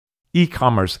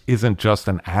E-commerce isn't just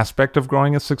an aspect of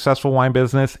growing a successful wine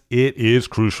business, it is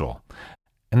crucial.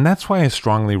 And that's why I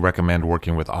strongly recommend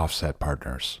working with Offset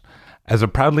Partners. As a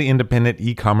proudly independent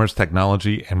e-commerce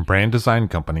technology and brand design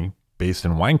company based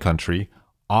in wine country,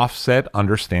 Offset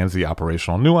understands the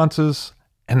operational nuances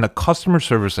and the customer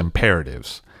service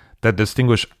imperatives that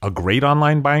distinguish a great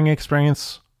online buying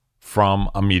experience from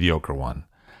a mediocre one.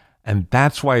 And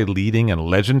that's why leading and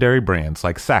legendary brands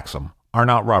like Saxum,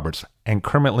 Arnott Roberts, and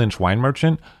Kermit Lynch Wine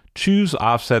Merchant choose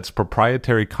Offset's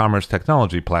proprietary commerce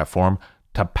technology platform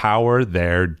to power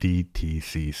their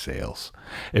DTC sales.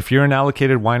 If you're an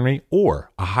allocated winery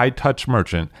or a high-touch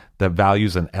merchant that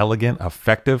values an elegant,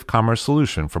 effective commerce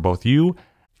solution for both you,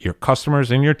 your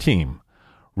customers, and your team,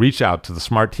 reach out to the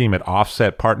smart team at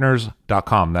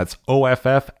offsetpartners.com. That's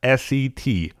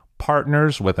OFFSET,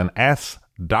 partners with an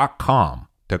S.com,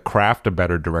 to craft a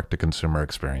better direct-to-consumer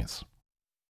experience.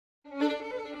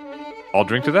 I'll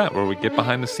drink to that, where we get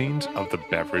behind the scenes of the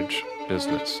beverage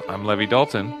business. I'm Levi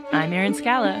Dalton. I'm Erin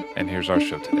Scala. And here's our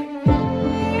show today.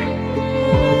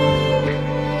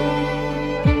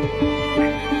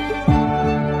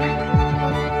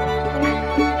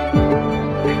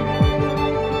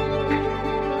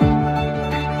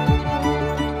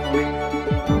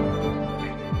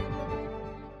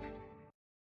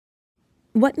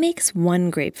 What makes one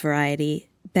grape variety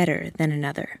better than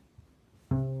another?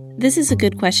 This is a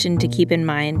good question to keep in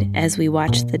mind as we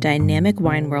watch the dynamic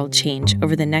wine world change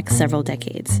over the next several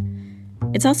decades.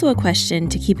 It's also a question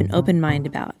to keep an open mind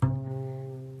about.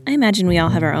 I imagine we all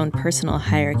have our own personal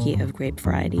hierarchy of grape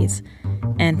varieties,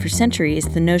 and for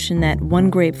centuries, the notion that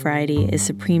one grape variety is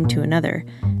supreme to another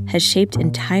has shaped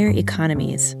entire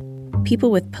economies. People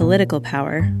with political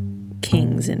power,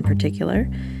 kings in particular,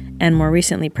 and more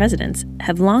recently presidents,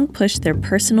 have long pushed their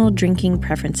personal drinking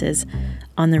preferences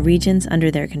on the regions under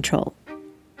their control.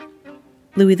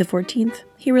 Louis XIV,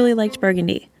 he really liked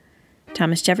Burgundy.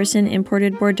 Thomas Jefferson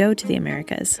imported Bordeaux to the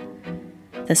Americas.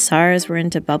 The Tsars were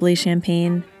into bubbly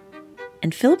champagne.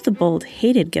 And Philip the Bold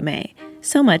hated Gamay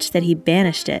so much that he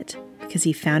banished it because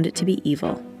he found it to be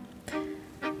evil.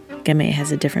 Gamay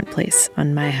has a different place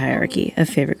on my hierarchy of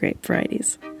favorite grape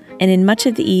varieties. And in much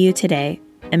of the EU today,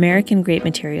 American grape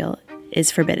material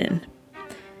is forbidden.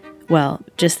 Well,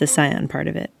 just the scion part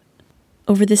of it.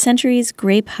 Over the centuries,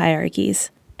 grape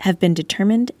hierarchies have been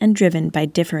determined and driven by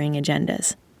differing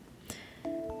agendas.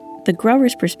 The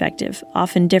grower's perspective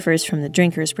often differs from the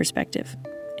drinker's perspective.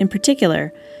 In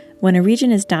particular, when a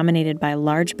region is dominated by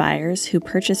large buyers who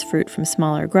purchase fruit from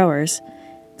smaller growers,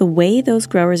 the way those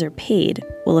growers are paid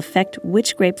will affect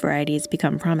which grape varieties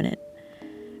become prominent.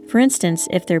 For instance,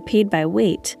 if they're paid by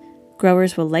weight,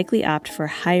 growers will likely opt for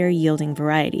higher-yielding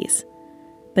varieties.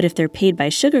 But if they're paid by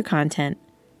sugar content,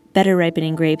 better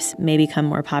ripening grapes may become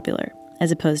more popular,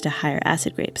 as opposed to higher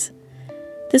acid grapes.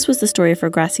 This was the story for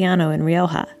Graciano in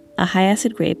Rioja, a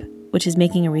high-acid grape which is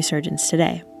making a resurgence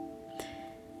today.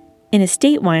 In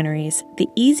estate wineries, the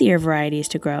easier varieties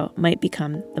to grow might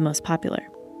become the most popular,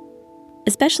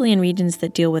 especially in regions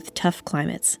that deal with tough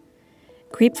climates.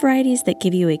 Grape varieties that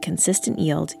give you a consistent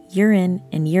yield year in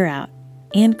and year out,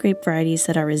 and grape varieties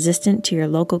that are resistant to your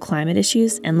local climate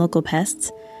issues and local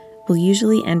pests will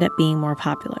usually end up being more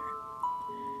popular.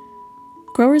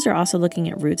 Growers are also looking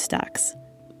at rootstocks.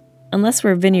 Unless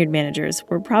we're vineyard managers,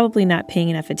 we're probably not paying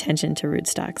enough attention to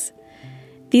rootstocks.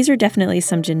 These are definitely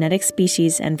some genetic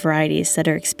species and varieties that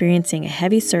are experiencing a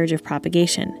heavy surge of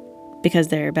propagation because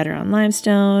they're better on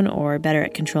limestone or better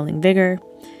at controlling vigor.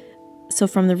 So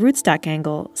from the rootstock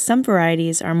angle, some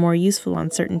varieties are more useful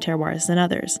on certain terroirs than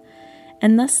others,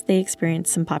 and thus they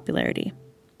experience some popularity.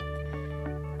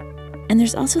 And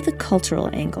there's also the cultural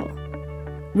angle.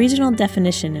 Regional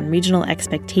definition and regional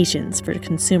expectations for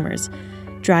consumers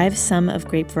drive some of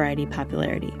grape variety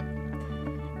popularity.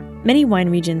 Many wine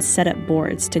regions set up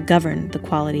boards to govern the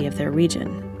quality of their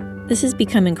region. This has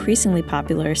become increasingly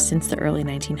popular since the early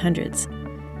 1900s.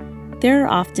 There are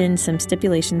often some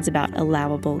stipulations about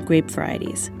allowable grape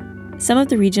varieties. Some of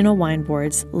the regional wine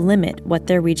boards limit what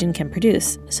their region can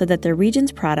produce so that their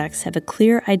region's products have a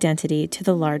clear identity to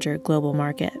the larger global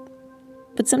market.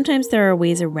 But sometimes there are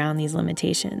ways around these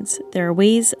limitations. There are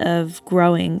ways of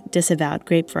growing disavowed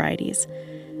grape varieties.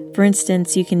 For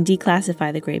instance, you can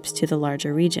declassify the grapes to the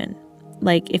larger region.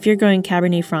 Like, if you're growing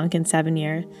Cabernet Franc and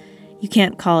Savennier, you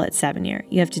can't call it Savennier.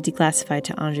 You have to declassify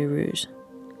to Anjou Rouge.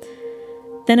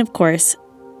 Then, of course,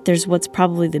 there's what's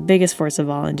probably the biggest force of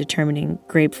all in determining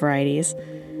grape varieties,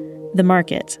 the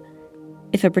market.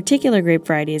 If a particular grape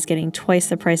variety is getting twice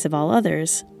the price of all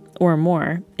others, or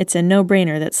more, it's a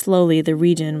no-brainer that slowly the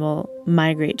region will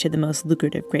migrate to the most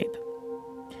lucrative grape.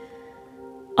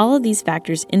 All of these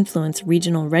factors influence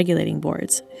regional regulating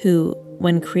boards, who,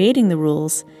 when creating the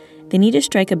rules, they need to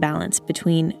strike a balance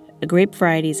between a grape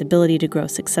variety's ability to grow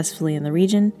successfully in the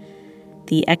region,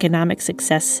 the economic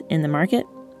success in the market,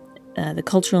 the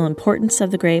cultural importance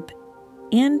of the grape,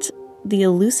 and the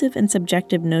elusive and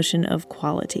subjective notion of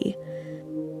quality.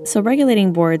 So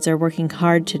regulating boards are working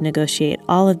hard to negotiate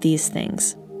all of these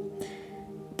things.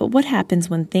 But what happens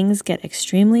when things get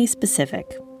extremely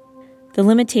specific? The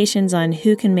limitations on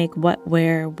who can make what,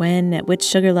 where, when, at which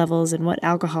sugar levels, and what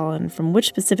alcohol, and from which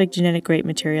specific genetic grape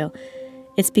material,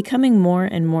 it's becoming more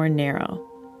and more narrow.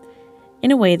 In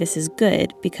a way, this is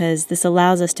good because this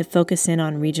allows us to focus in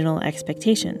on regional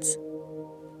expectations.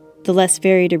 The less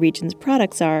varied a region's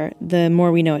products are, the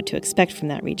more we know what to expect from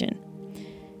that region.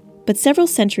 But several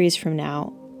centuries from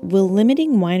now, will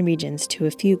limiting wine regions to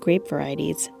a few grape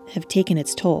varieties have taken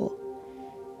its toll?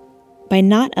 By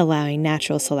not allowing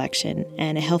natural selection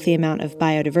and a healthy amount of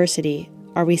biodiversity,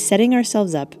 are we setting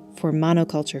ourselves up for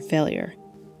monoculture failure?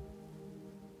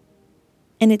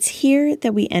 And it's here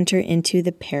that we enter into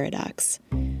the paradox.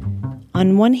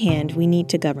 On one hand, we need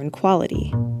to govern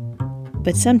quality,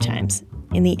 but sometimes,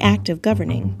 in the act of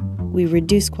governing, we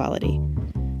reduce quality.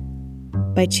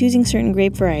 By choosing certain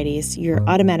grape varieties, you're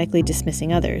automatically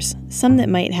dismissing others, some that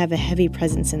might have a heavy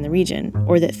presence in the region,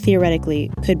 or that theoretically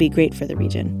could be great for the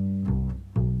region.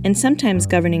 And sometimes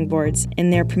governing boards, in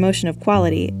their promotion of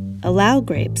quality, allow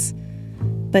grapes,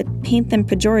 but paint them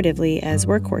pejoratively as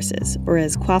workhorses or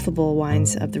as quaffable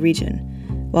wines of the region,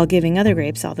 while giving other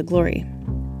grapes all the glory.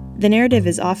 The narrative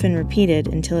is often repeated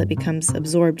until it becomes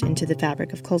absorbed into the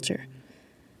fabric of culture.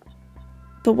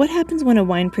 But what happens when a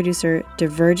wine producer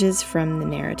diverges from the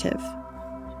narrative?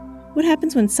 What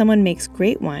happens when someone makes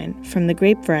great wine from the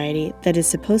grape variety that is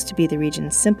supposed to be the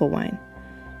region's simple wine?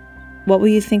 What will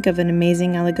you think of an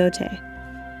amazing Aligote,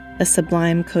 a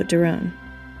sublime Côte d'Aron,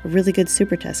 a really good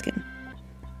Super Tuscan?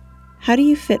 How do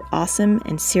you fit awesome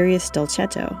and serious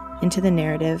Dolcetto into the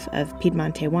narrative of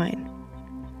Piedmonte wine?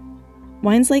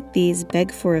 Wines like these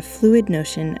beg for a fluid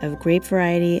notion of grape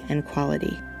variety and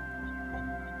quality.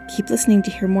 Keep listening to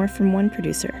hear more from one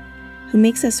producer who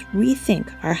makes us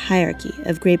rethink our hierarchy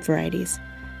of grape varieties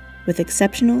with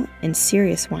exceptional and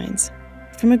serious wines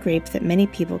from a grape that many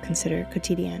people consider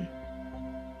quotidienne.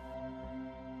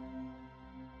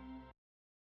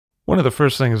 One of the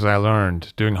first things I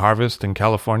learned doing harvest in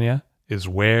California is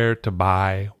where to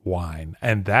buy wine,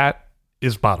 and that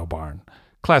is Bottle Barn.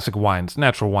 Classic wines,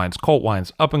 natural wines, cult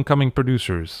wines, up-and-coming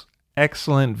producers,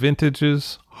 excellent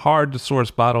vintages,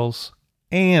 hard-to-source bottles,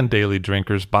 and daily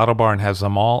drinkers. Bottle Barn has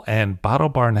them all, and Bottle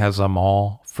Barn has them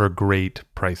all for great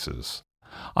prices.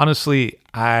 Honestly,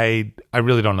 I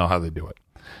really don't know how they do it.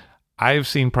 I've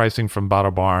seen pricing from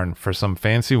Bottle Barn for some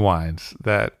fancy wines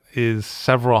that is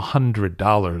several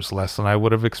 $100s less than I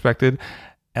would have expected.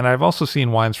 And I've also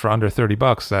seen wines for under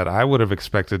 $30 that I would have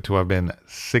expected to have been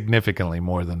significantly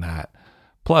more than that.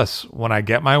 Plus, when I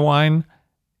get my wine,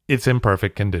 it's in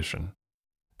perfect condition.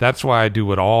 That's why I do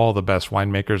what all the best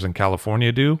winemakers in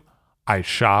California do. I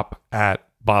shop at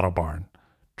Bottle Barn.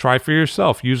 Try for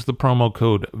yourself. Use the promo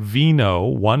code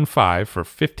VINO15 for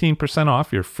 15%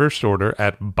 off your first order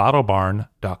at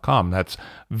bottlebarn.com. That's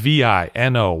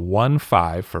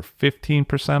VINO15 for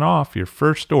 15% off your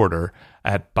first order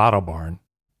at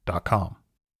bottlebarn.com.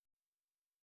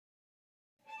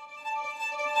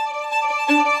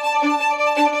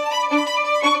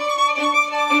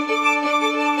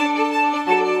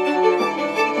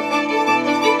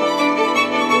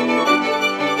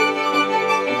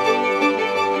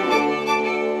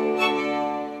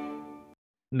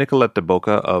 Nicolette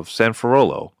Bocca of San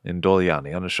Ferrolo in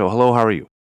Dogliani on the show. Hello, how are you?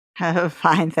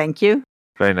 Fine, thank you.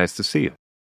 Very nice to see you.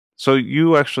 So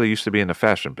you actually used to be in the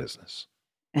fashion business.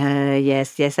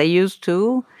 Yes, I used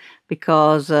to,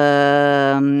 because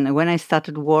when I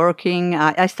started working,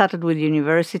 I started with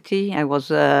university. I was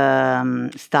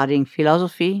studying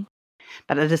philosophy,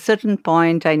 but at a certain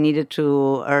point I needed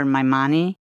to earn my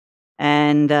money.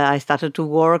 And I started to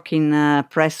work in the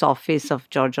press office of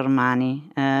Giorgio Armani.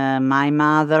 My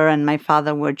mother and my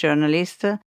father were journalists.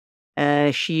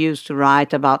 She used to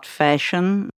write about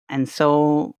fashion, and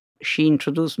so she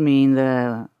introduced me in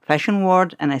the fashion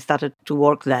world, and I started to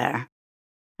work there.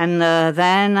 And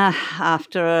then,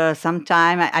 after some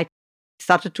time, I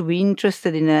started to be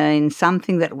interested in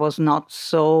something that was not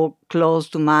so close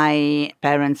to my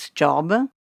parents' job.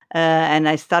 And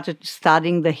I started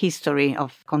studying the history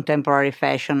of contemporary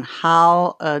fashion,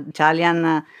 how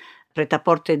Italian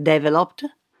pret-à-porter developed,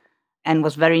 and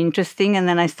was very interesting. And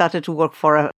then I started to work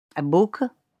for a book,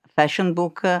 a fashion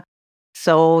book.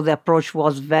 So the approach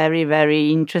was very,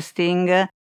 very interesting.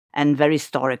 and very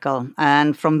historical.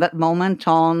 And from that moment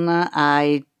on,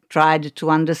 I tried to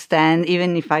understand,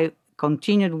 even if I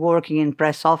continued working in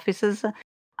press offices,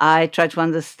 I tried to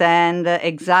understand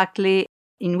exactly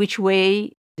in which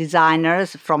way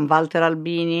designers from Walter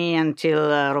Albini until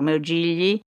Romeo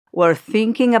Gigli were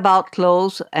thinking about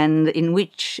clothes, and in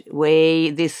which way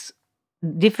this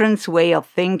different way of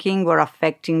thinking were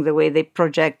affecting the way they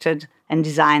projected and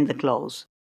designed the clothes.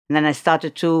 And then I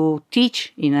started to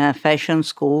teach in a fashion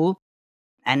school,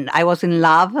 and I was in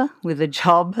love with the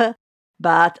job,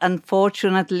 but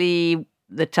unfortunately,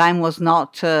 the time was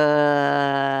not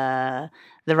the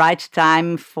right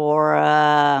time for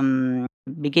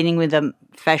beginning with a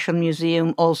fashion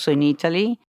museum also in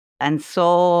Italy. And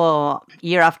so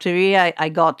year after year, I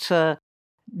got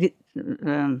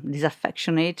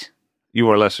disaffectionate. You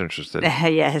were less interested.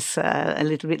 Yes, a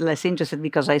little bit less interested,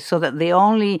 because I saw that the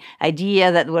only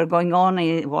idea that were going on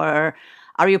were,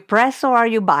 are you press or are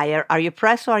you buyer? Are you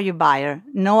press or are you buyer?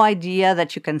 No idea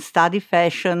that you can study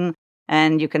fashion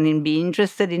and you can be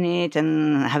interested in it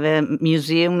and have a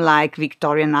museum like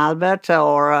Victoria and Albert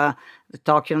or the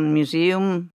Tokyo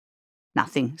Museum.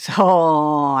 Nothing. So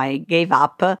I gave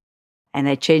up and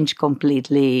I changed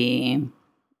completely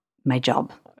my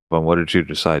job. Well, what did you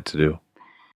decide to do?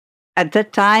 At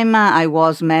that time, I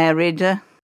was married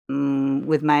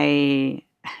with my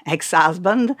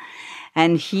ex-husband,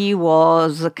 and he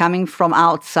was coming from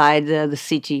outside the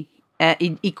city.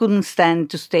 He couldn't stand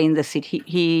to stay in the city.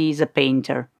 He is a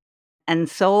painter. And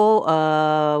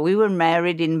so we were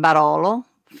married in Barolo.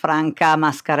 Franca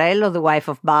Mascarello, the wife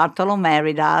of Bartolo,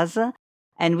 married us,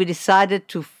 and we decided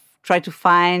to try to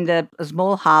find a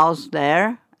small house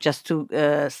there, just to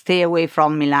stay away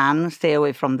from Milan, stay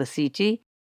away from the city.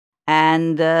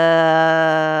 And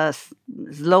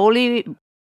slowly,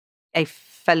 I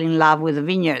fell in love with the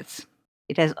vineyards.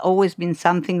 It has always been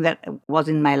something that was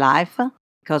in my life,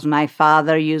 because my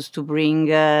father used to bring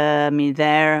me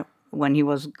there when he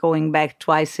was going back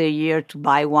twice a year to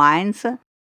buy wines.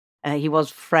 He was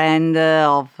friend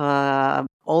of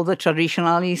all the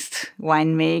traditionalist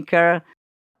winemaker,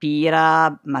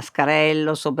 Pira,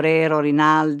 Mascarello, Sobrero,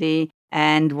 Rinaldi,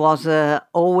 and was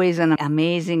always an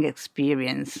amazing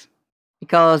experience.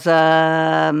 Because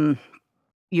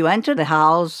you enter the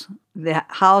house, the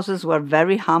houses were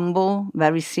very humble,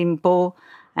 very simple,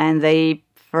 and they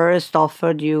first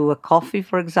offered you a coffee,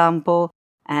 for example,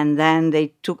 and then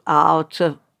they took out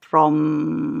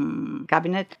from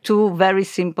cabinet 2 very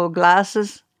simple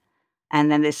glasses, and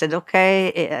then they said,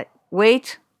 okay,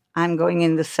 wait, I'm going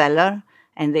in the cellar,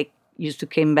 and they used to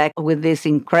come back with these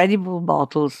incredible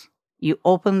bottles. You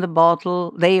open the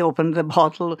bottle, they opened the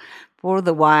bottle, pour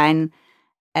the wine,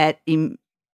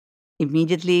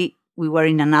 immediately we were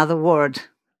in another world.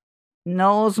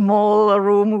 No small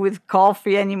room with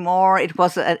coffee anymore. It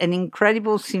was an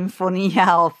incredible symphony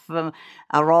of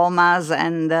aromas,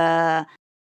 and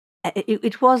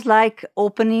it was like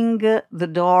opening the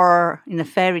door in a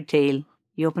fairy tale.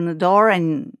 You open the door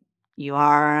and you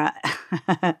are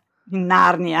in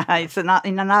Narnia. It's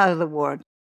in another world.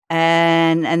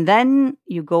 And then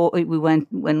you go. We went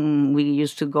when we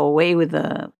used to go away with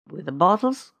the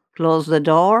bottles. Close the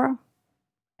door,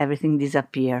 everything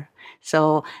disappear.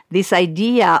 So this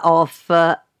idea of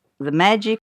the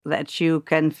magic that you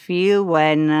can feel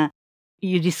when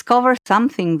you discover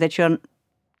something that you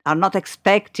are not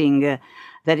expecting,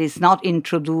 that is not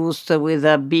introduced with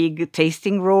a big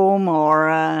tasting room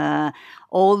or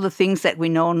all the things that we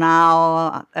know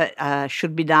now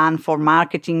should be done for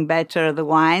marketing better the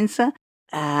wines.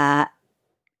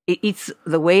 It's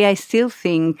the way I still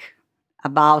think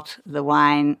about the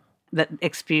wine that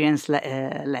experience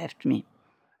left me.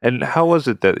 And how was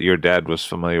it that your dad was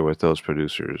familiar with those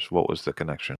producers? What was the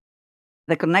connection?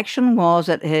 The connection was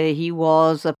that he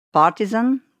was a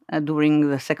partisan during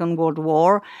the Second World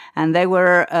War, and they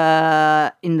were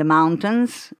in the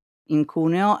mountains in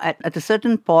Cuneo. At a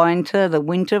certain point, the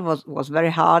winter was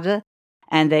very hard,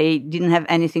 and they didn't have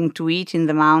anything to eat in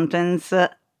the mountains.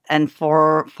 And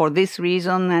for this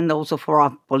reason, and also for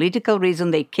a political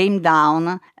reason, they came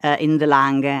down in the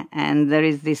Langhe. And there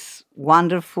is this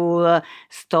wonderful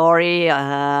story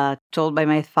told by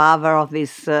my father of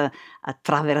this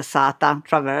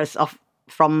traverse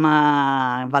from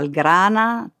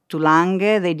Valgrana to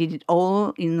Langhe. They did it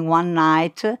all in one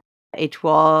night. It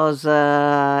was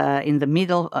in the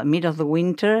middle of the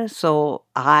winter, so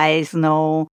ice,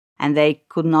 snow. And they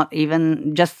could not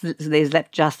even, they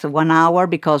slept just 1 hour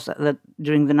because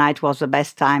during the night was the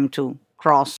best time to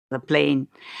cross the plain.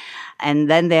 And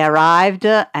then they arrived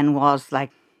and was like,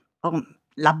 oh,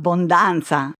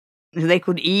 l'abbondanza. They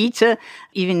could eat,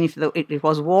 even if it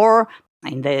was war.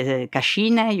 In the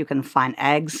cascine, you can find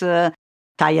eggs,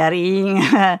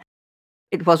 tajarin.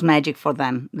 It was magic for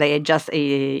them. They had just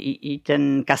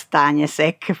eaten castagne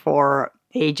sec for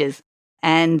ages.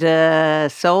 And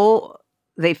so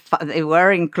they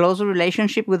were in close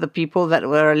relationship with the people that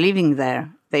were living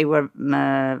there. They were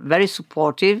very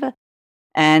supportive.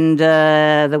 And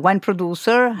the wine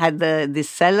producer had these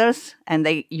cellars, and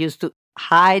they used to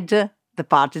hide the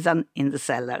partisan in the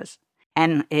cellars.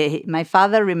 And my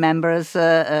father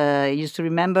used to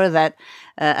remember that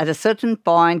at a certain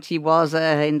point he was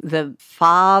the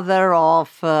father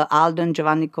of Aldo and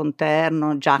Giovanni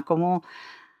Conterno, Giacomo.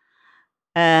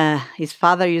 His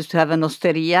father used to have an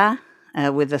osteria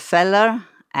with a cellar,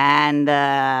 and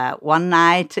one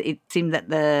night it seemed that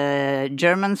the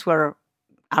Germans were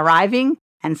arriving,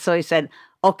 and so he said,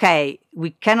 okay,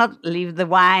 we cannot leave the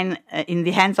wine in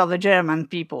the hands of the German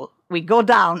people. We go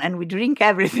down and we drink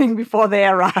everything before they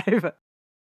arrive.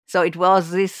 So it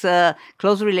was this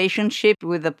close relationship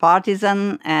with the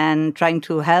partisan and trying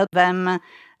to help them.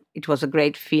 It was a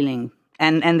great feeling.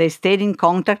 And they stayed in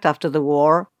contact after the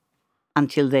war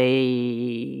until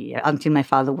my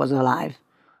father was alive.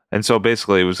 And so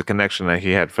basically it was a connection that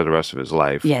he had for the rest of his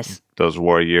life. Yes. Those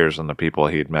war years and the people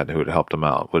he had met who had helped him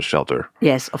out with shelter.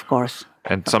 Yes, of course.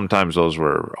 And sometimes those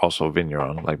were also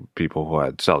vigneron, like people who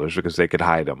had cellars because they could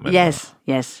hide them. Yes,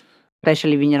 yes.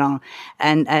 Especially vigneron.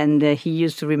 And he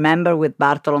used to remember with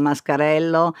Bartolo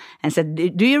Mascarello and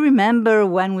said, do you remember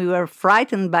when we were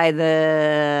frightened by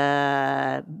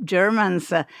the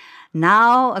Germans?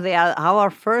 Now they are our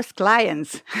first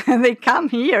clients. They come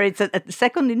here. It's a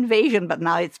second invasion, but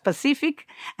now it's Pacific,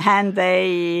 and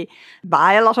they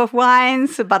buy a lot of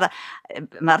wines. But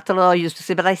Bartolo used to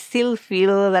say, but I still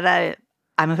feel that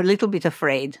I'm a little bit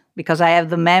afraid because I have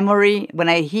the memory. When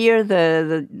I hear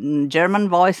the German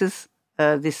voices,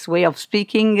 this way of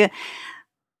speaking,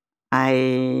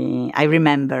 I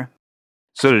remember.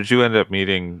 So did you end up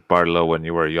meeting Bartolo when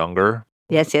you were younger?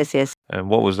 Yes. And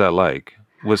what was that like?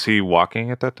 Was he walking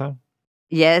at that time?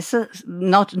 Yes,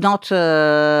 not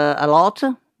a lot.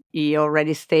 He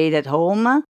already stayed at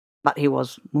home, but he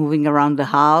was moving around the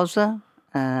house.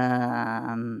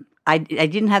 I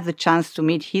didn't have the chance to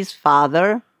meet his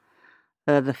father,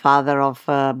 the father of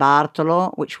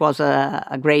Bartolo, which was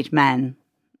a great man.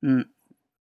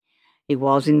 He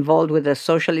was involved with the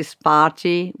Socialist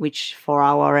Party, which for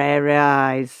our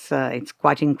area is it's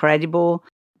quite incredible.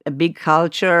 A big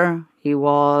culture. He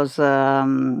was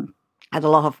had a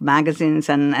lot of magazines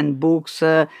and books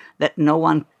that no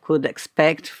one could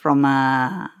expect from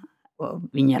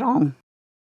vigneron.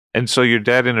 And so your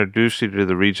dad introduced you to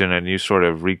the region, and you sort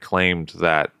of reclaimed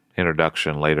that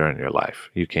introduction later in your life.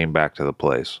 You came back to the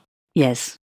place.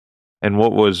 Yes. And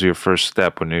what was your first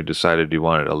step when you decided you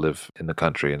wanted to live in the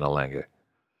country in Alenghe?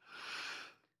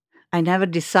 I never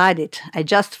decided. I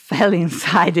just fell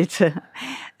inside it.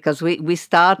 Because we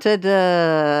started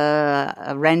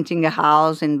renting a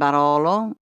house in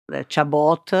Barolo, the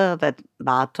Chabot that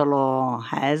Bartolo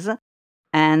has.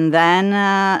 And then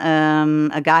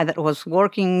a guy that was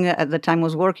working at the time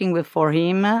for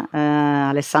him,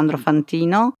 Alessandro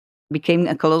Fantino, became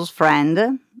a close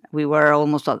friend. We were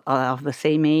almost of the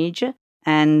same age.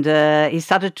 And he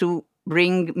started to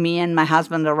bring me and my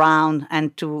husband around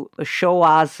and to show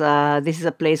us this is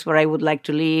a place where I would like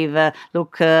to live.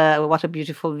 Look, what a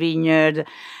beautiful vineyard.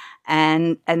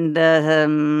 And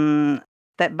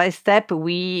step by step,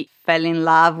 we fell in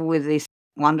love with this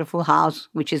wonderful house,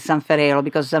 which is San Ferrero,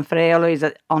 because San Ferrero is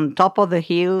on top of the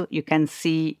hill. You can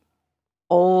see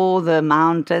all the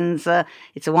mountains.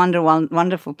 It's a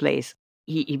wonderful place.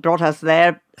 He brought us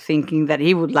there thinking that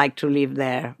he would like to live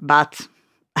there, but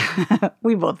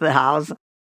we bought the house.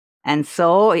 And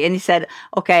he said,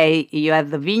 okay, you have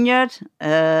the vineyard,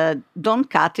 don't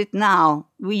cut it now.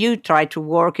 You try to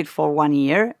work it for 1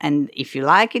 year, and if you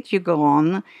like it, you go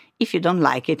on. If you don't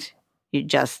like it, you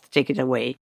just take it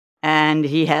away. And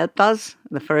he helped us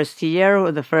the first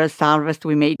year, the first harvest.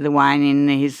 We made the wine in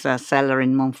his cellar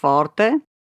in Monforte.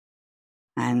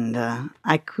 And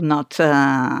I could not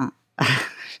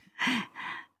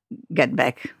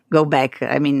go back.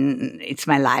 I mean, it's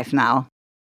my life now.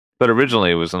 But originally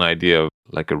it was an idea of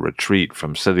like a retreat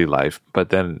from city life,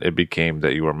 but then it became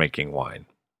that you were making wine.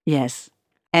 Yes.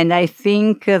 And I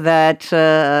think that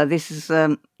this is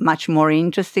much more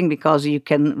interesting because you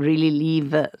can really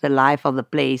live the life of the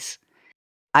place.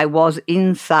 I was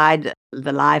inside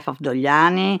the life of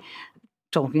Dogliani,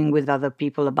 talking with other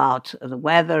people about the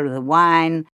weather, the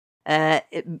wine,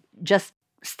 just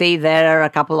stay there a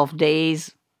couple of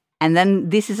days. And then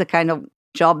this is a kind of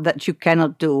job that you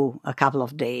cannot do a couple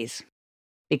of days.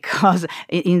 because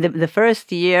in the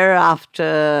first year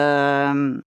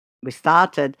after we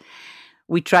started,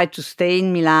 we tried to stay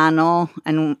in Milano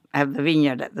and have the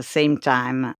vineyard at the same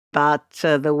time. But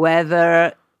the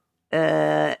weather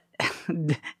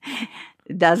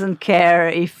doesn't care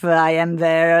if I am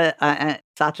there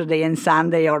Saturday and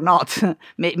Sunday or not.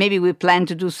 Maybe we planned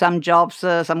to do some jobs,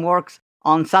 some works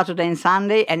on Saturday and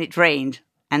Sunday, and it rained.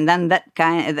 And then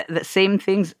the same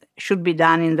things should be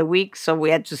done in the week, so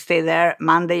we had to stay there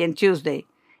Monday and Tuesday.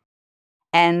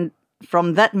 And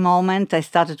from that moment, I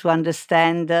started to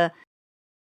understand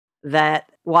that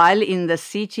while in the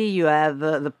city you have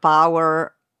the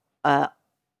power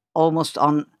almost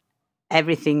on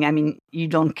everything. I mean, you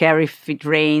don't care if it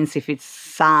rains, if it's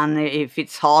sun, if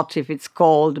it's hot, if it's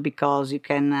cold, because you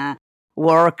can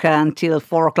work until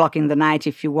 4:00 in the night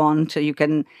if you want. You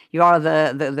are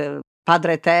the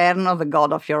Padre Eterno, the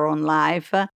God of your own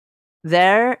life.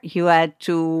 There you had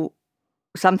to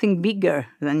something bigger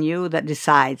than you that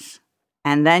decides,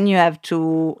 and then you have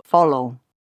to follow.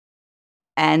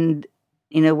 And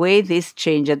in a way, this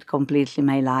changed completely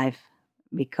my life,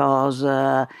 because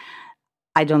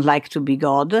I don't like to be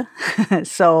God.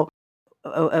 So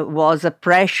it was a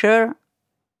pressure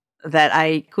that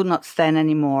I could not stand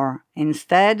anymore.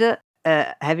 Instead,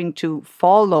 having to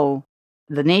follow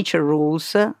the nature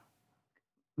rules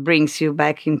brings you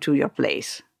back into your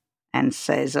place and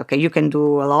says, okay, you can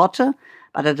do a lot,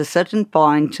 but at a certain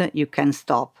point, you can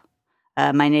stop.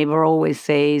 My neighbor always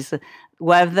says,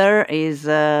 weather is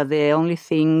the only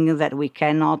thing that we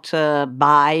cannot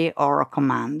buy or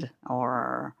command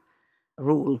or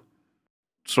rule.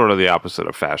 Sort of the opposite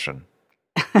of fashion.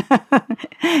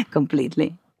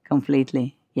 Completely,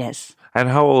 yes. And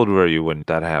how old were you when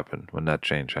that happened, when that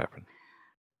change happened?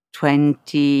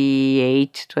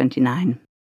 28, 29.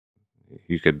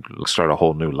 You could start a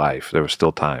whole new life. There was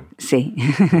still time. See,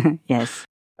 yes.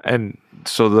 And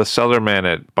so the cellarman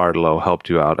at Bartolo helped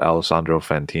you out, Alessandro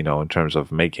Fantino, in terms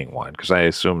of making wine, because I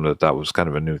assume that was kind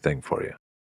of a new thing for you.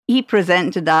 He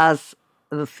presented us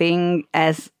the thing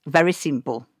as very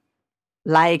simple,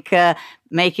 like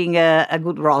making a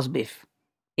good roast beef.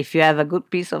 If you have a good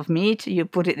piece of meat, you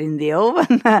put it in the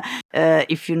oven.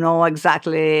 If you know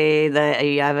exactly,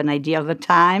 you have an idea of the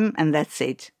time, and that's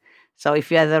it. So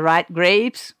if you have the right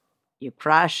grapes, you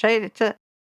crush it,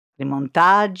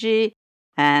 rimontaggi,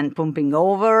 and pumping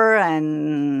over,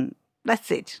 and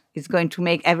that's it. It's going to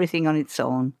make everything on its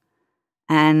own.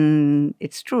 And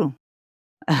it's true.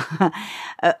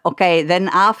 Okay, then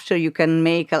after you can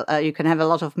you can have a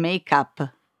lot of makeup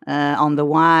on the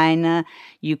wine.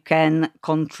 You can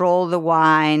control the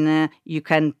wine. You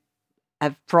can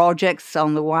have projects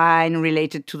on the wine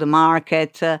related to the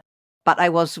market. But I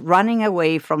was running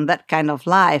away from that kind of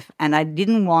life, and I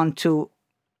didn't want to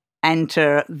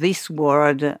enter this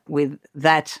world with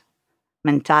that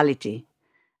mentality.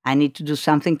 I need to do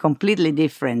something completely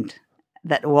different.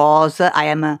 That was, I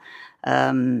am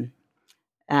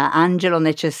Angelo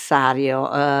Necessario.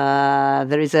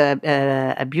 There is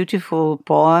a beautiful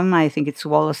poem, I think it's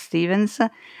Wallace Stevens,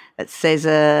 that says,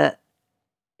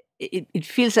 it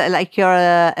feels like you're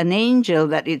an angel,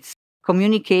 that it's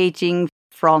communicating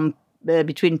from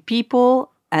between people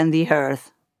and the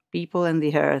earth.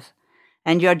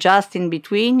 And you're just in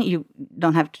between. You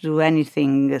don't have to do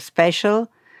anything special.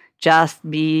 Just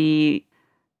be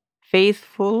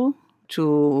faithful to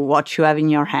what you have in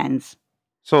your hands.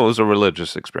 So it was a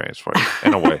religious experience for you,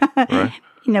 in a way, right?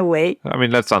 In a way. I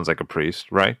mean, that sounds like a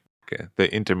priest, right? Okay.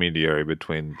 The intermediary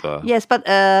between the... Yes, but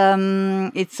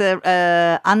it's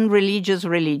a unreligious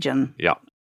religion. Yeah.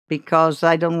 Because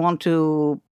I don't want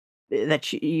to...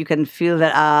 that you can feel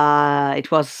that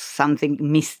it was something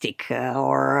mystic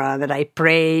or that I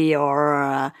pray,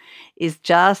 or it's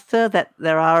just that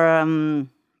there are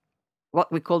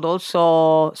what we called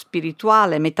also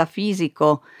spirituale,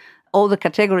 metafisico, all the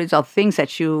categories of things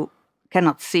that you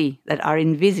cannot see, that are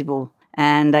invisible.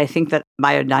 And I think that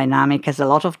biodynamic has a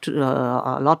lot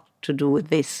to do with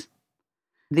this.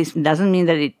 This doesn't mean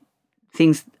that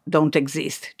things don't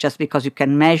exist just because you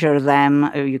can measure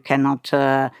them, or you cannot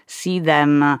see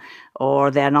them,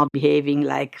 or they are not behaving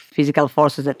like physical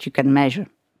forces that you can measure.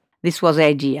 This was the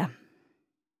idea.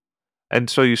 And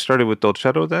so you started with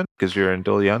Dolcetto then, because you're in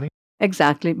Dogliani?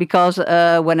 Exactly, because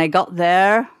when I got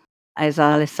there, as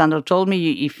Alessandro told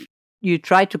me, if you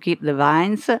try to keep the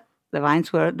vines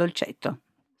were Dolcetto.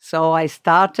 So I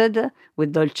started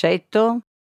with Dolcetto,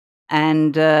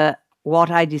 and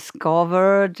what I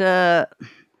discovered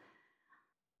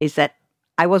is that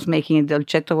I was making a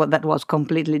Dolcetto that was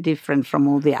completely different from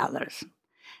all the others.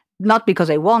 Not because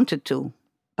I wanted to,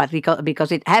 but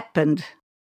because it happened.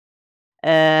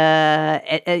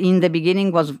 In the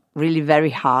beginning was really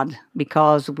very hard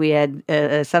because we had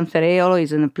San Ferreolo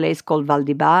is in a place called Val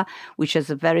di Ba, which has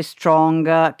a very strong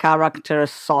character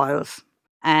soils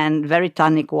and very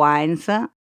tannic wines.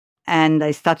 And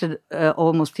I started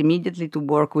almost immediately to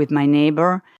work with my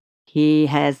neighbor. He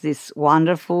has this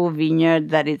wonderful vineyard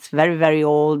that it's very, very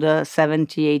old,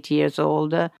 78 years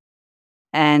old.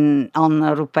 And on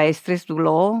Rupestris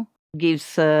Dulot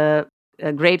gives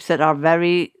grapes that are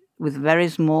with very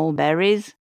small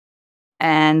berries.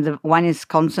 And the wine is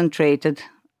concentrated,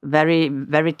 very,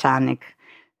 very tannic.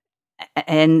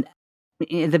 And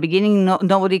in the beginning,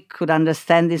 nobody could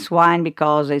understand this wine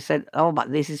because they said, "Oh,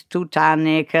 but this is too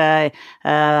tannic.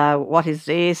 What is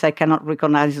this? I cannot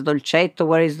recognize Dolcetto.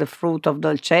 Where is the fruit of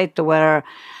Dolcetto?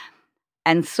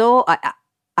 And so I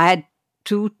had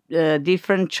two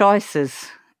different choices: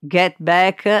 get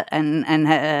back and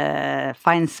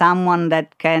find someone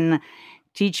that can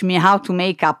teach me how to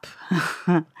make up,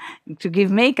 to give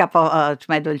makeup to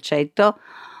my Dolcetto,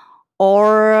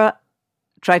 or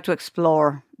try to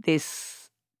explore this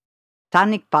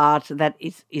tannic part that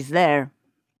is there.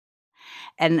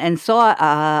 And so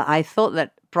I thought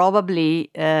that probably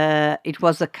it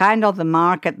was the kind of the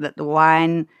market that the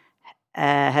wine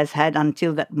has had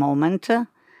until that moment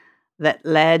that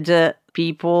led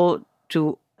people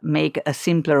to make a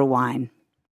simpler wine.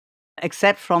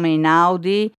 Except from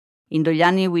Einaudi, in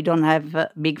Dogliani we don't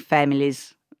have big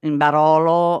families. In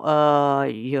Barolo,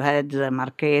 you had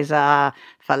Marchesa,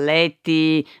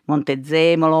 Falletti,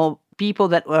 Montezemolo, people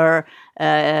that were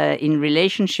in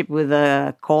relationship with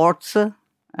the courts,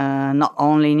 not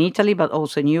only in Italy but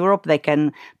also in Europe. They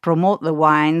can promote the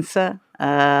wines in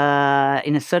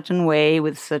a certain way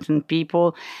with certain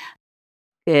people.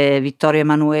 Vittorio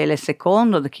Emanuele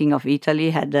II, the King of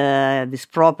Italy, had this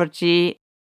property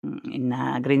in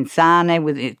Grinzane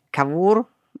with Cavour.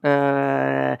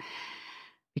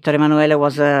 Vittorio Emanuele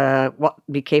was what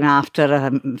became after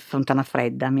Fontana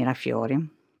Fredda, Mirafiori.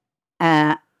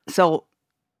 So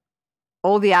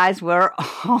all the eyes were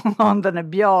on the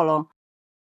Nebbiolo.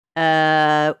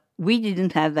 We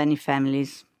didn't have any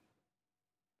families.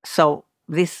 So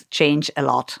this changed a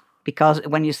lot, because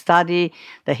when you study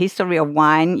the history of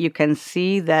wine, you can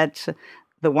see that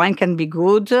the wine can be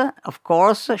good, of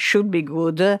course, should be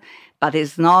good, but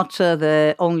it's not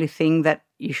the only thing that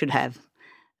you should have.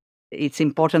 It's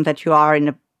important that you are in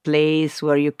a place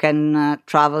where you can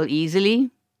travel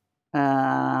easily,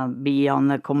 be on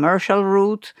the commercial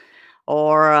route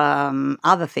or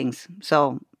other things.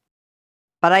 So,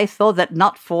 but I thought that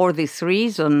not for this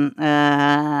reason,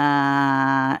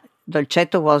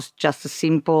 Dolcetto was just a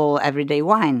simple everyday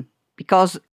wine.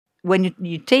 Because when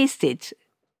you taste it,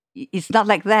 it's not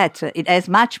like that. It has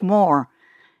much more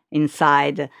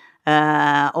inside.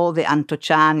 All the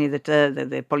antociani,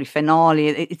 the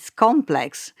polyphenoli, it's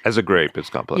complex. As a grape,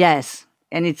 it's complex. Yes,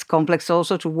 and it's complex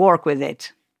also to work with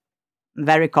it.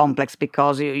 Very complex,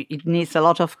 because it needs a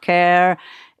lot of care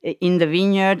in the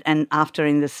vineyard and after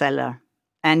in the cellar.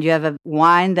 And you have a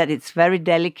wine that it's very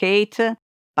delicate,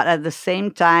 but at the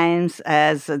same time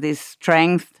has this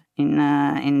strength in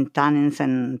tannins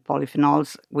and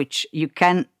polyphenols, which you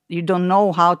don't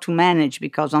know how to manage,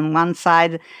 because on one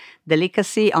side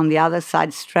delicacy, on the other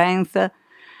side strength.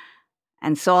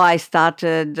 And so I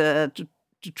started to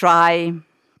try.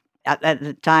 At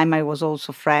the time I was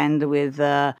also friend with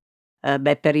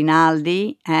Beppe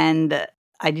Rinaldi, and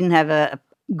I didn't have a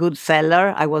good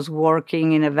cellar. I was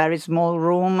working in a very small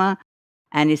room,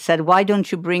 and he said, "Why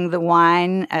don't you bring the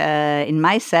wine in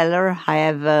my cellar? I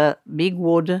have a big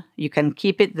wood. You can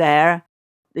keep it there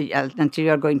until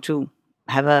you're going to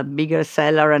have a bigger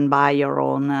cellar and buy your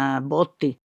own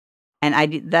botti." And I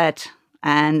did that,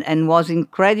 and was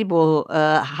incredible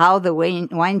how the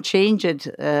wine changed,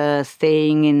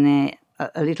 staying in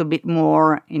a little bit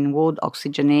more in wood,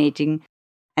 oxygenating.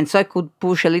 And so I could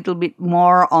push a little bit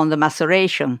more on the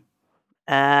maceration,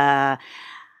 and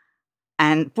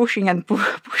pushing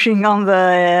on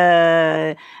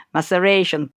the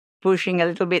maceration, pushing a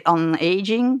little bit on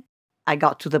aging. I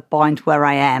got to the point where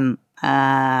I am,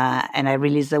 and I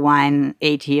released the wine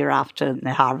 8 years after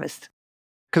the harvest.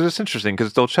 Because it's interesting,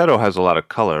 because Dolcetto has a lot of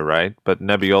color, right? But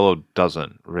Nebbiolo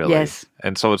doesn't really. Yes.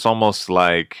 And so it's almost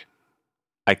like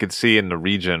I could see in the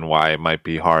region why it might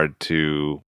be hard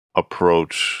to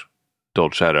approach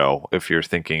Dolcetto if you're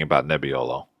thinking about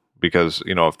Nebbiolo. Because,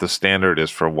 if the standard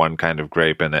is for one kind of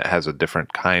grape and it has a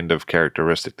different kind of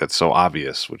characteristic that's so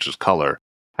obvious, which is color,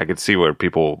 I could see where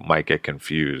people might get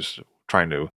confused trying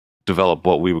to develop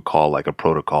what we would call like a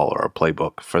protocol or a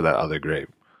playbook for that other grape.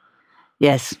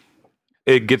 Yes.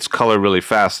 it gets color really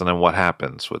fast, and then what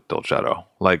happens with Dolcetto?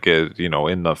 Like,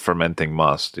 in the fermenting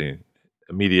must,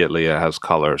 immediately it has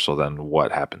color, so then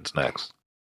what happens next?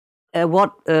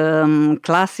 What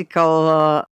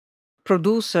classical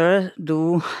producers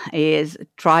do is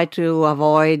try to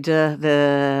avoid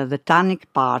the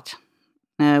tannic part.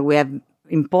 We have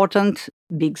important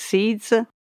big seeds,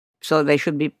 so they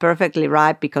should be perfectly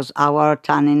ripe because our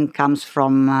tannin comes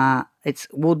from it's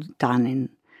wood tannin.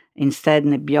 Instead,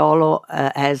 Nebbiolo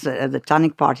has the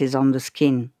tannic part is on the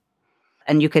skin,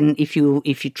 and you can if you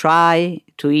try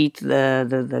to eat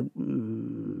the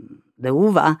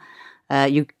uva,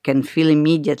 you can feel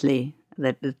immediately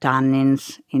that the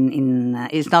tannins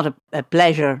it's not a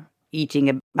pleasure eating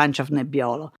a bunch of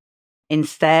Nebbiolo.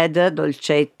 Instead,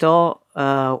 Dolcetto,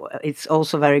 it's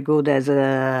also very good as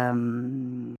a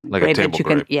like grape a table that you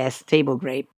grape. yes, table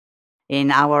grape. In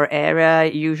our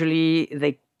area, usually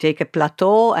they take a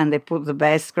plateau and they put the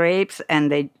best grapes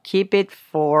and they keep it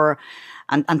for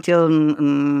until,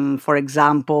 for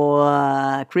example,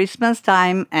 Christmas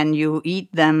time, and you eat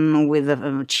them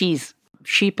with cheese,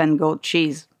 sheep and goat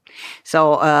cheese.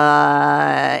 So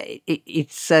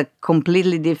it's a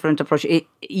completely different approach.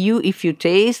 If you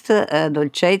taste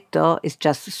Dolcetto, it's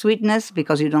just sweetness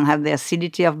because you don't have the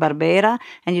acidity of Barbera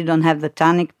and you don't have the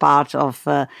tannic part of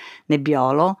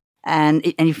Nebbiolo, and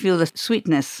you feel the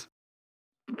sweetness.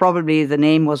 Probably the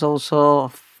name was also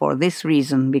for this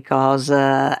reason because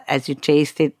as you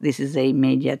taste it, this is the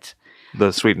immediate.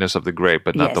 The sweetness of the grape,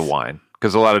 but not the Yes. wine.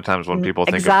 Because a lot of times when people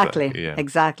think exactly, of the,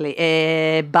 exactly.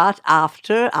 But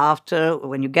after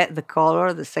when you get the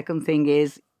color, the second thing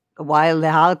is while the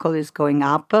alcohol is going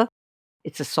up,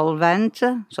 it's a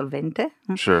solvente,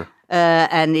 Sure.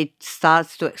 and it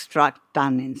starts to extract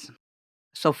tannins.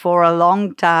 So for a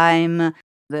long time,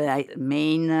 the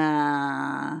main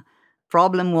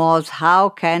problem was how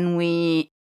can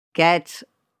we get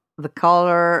the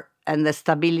color and the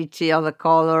stability of the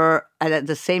color and at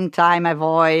the same time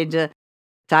avoid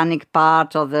tannic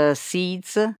part of the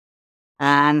seeds,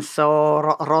 and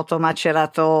so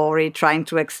rotomaceratori, trying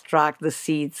to extract the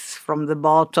seeds from the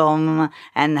bottom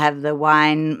and have the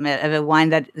wine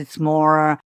that is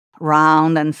more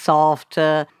round and soft.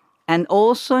 And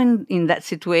also in that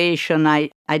situation, I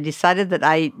decided that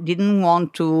I didn't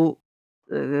want to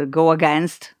go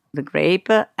against the grape,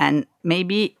 and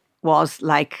maybe was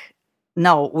like,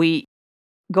 no, we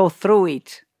go through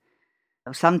it.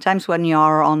 Sometimes when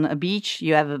you're on a beach,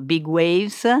 you have big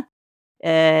waves.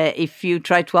 If you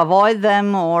try to avoid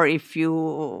them or if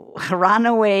you run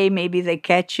away, maybe they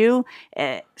catch you.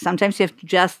 Sometimes you have to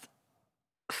just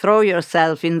throw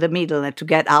yourself in the middle to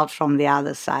get out from the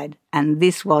other side. And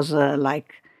this was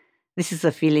this is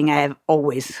a feeling I have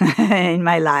always in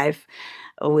my life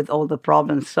with all the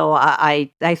problems. So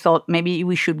I thought maybe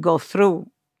we should go through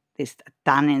these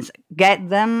tannins, get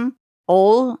them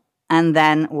all, and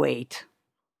then wait.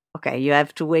 Okay, you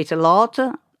have to wait a lot.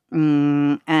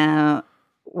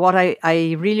 What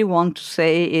I really want to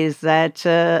say is that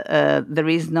there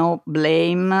is no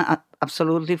blame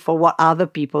absolutely for what other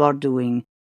people are doing,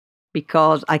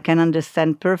 because I can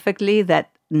understand perfectly that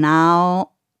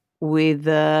now with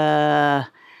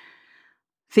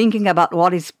thinking about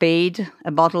what is paid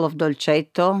a bottle of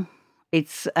Dolcetto,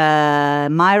 it's a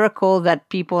miracle that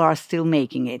people are still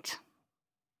making it.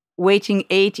 Waiting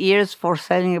 8 years for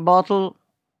selling a bottle,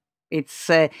 it's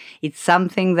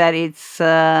something that it's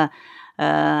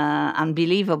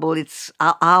unbelievable. It's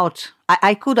out.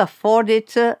 I could afford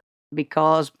it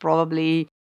because probably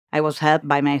I was helped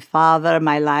by my father.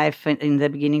 My life in the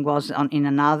beginning was in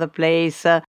another place.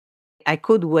 I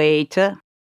could wait,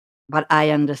 but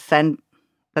I understand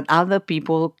that other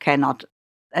people cannot.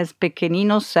 As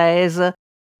Pequenino says,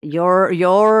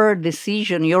 your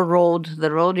decision, your road,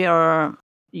 the road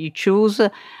you choose,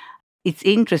 it's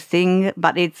interesting,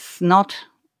 but it's not,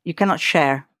 you cannot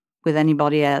share with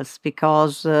anybody else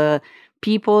because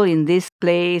people in this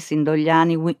place, in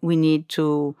Dogliani, we need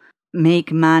to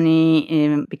make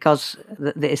money because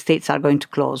the estates are going to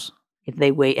close if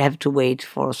they have to wait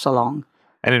for so long.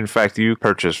 And in fact, you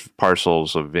purchased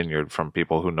parcels of vineyard from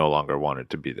people who no longer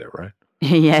wanted to be there, right?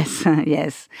 Yes,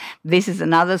 yes. This is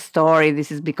another story.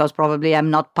 This is because probably I'm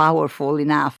not powerful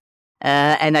enough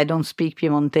and I don't speak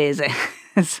Piemontese.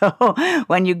 So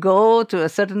when you go to a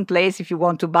certain place, if you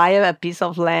want to buy a piece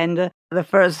of land, the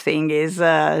first thing is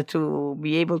to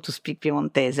be able to speak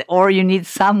Piemontese, or you need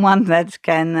someone that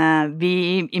can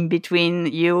be in between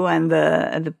you and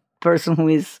the person who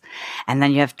is, and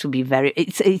then you have to be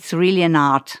it's really an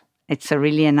art. It's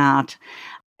really an art.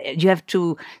 You have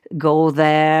to go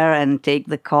there and take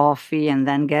the coffee and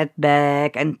then get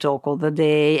back and talk all the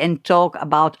day and talk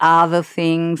about other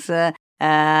things.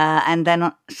 And then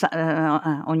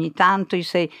ogni tanto you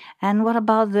say, and what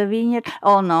about the vineyard?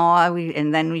 Oh no,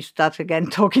 and then we start again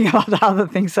talking about other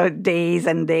things. So days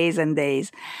and days and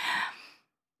days.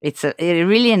 It's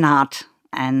really an art,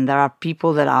 and there are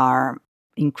people that are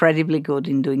incredibly good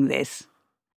in doing this.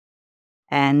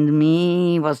 And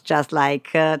me was just like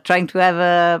trying to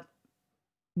have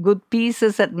good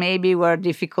pieces that maybe were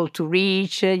difficult to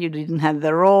reach. You didn't have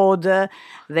the road.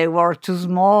 They were too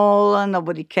small.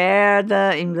 Nobody cared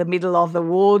in the middle of the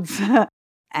woods.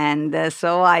 And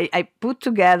so I put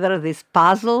together this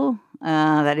puzzle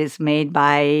that is made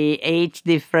by 8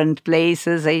 different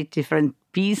places, 8 different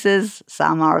pieces.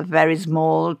 Some are very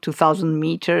small, 2,000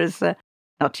 meters,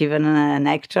 not even an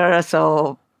hectare.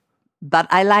 But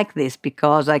I like this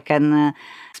because I can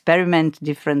experiment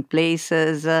different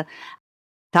places.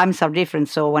 Times are different.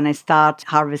 So when I start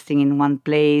harvesting in one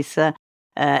place, in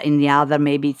the other,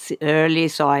 maybe it's early,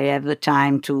 so I have the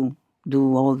time to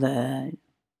do all the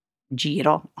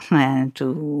giro and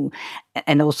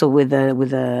also with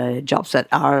the jobs that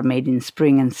are made in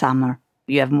spring and summer.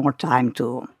 You have more time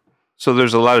to. So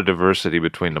there's a lot of diversity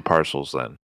between the parcels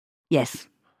then. Yes.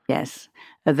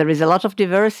 There is a lot of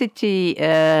diversity.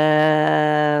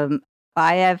 I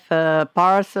have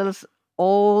parcels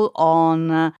all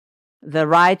on the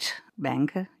right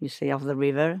bank, you say, of the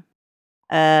river,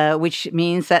 which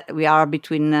means that we are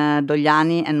between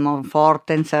Dogliani and Monforte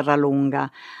and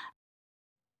Serralunga.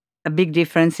 A big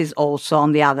difference is also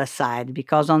on the other side,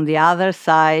 because on the other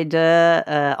side,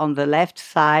 on the left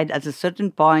side, at a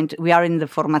certain point, we are in the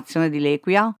Formazione di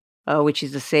Lequia, which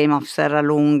is the same of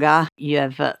Serralunga. You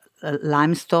have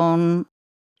limestone,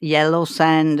 yellow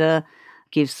sand,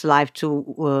 gives life to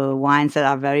wines that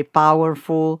are very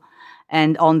powerful.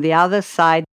 And on the other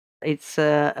side, it's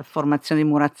Formazione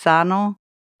Murazzano.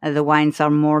 The wines are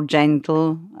more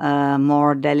gentle,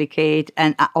 more delicate.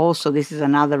 And also, this is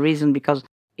another reason, because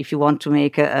if you want to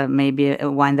make maybe a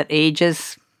wine that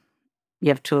ages, you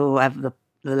have to have the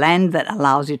land that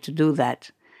allows you to do that.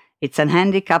 It's a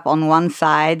handicap on one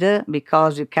side,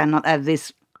 because you cannot have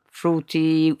this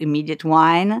fruity, immediate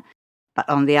wine. But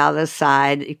on the other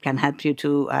side, it can help you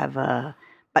to have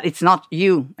but it's not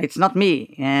you, it's not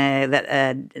me.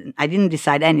 I didn't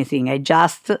decide anything. I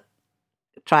just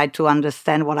tried to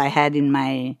understand what I had in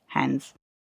my hands.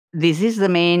 This is the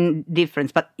main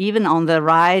difference. But even on the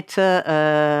right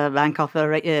bank of the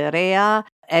Rea,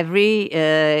 every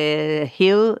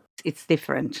hill, it's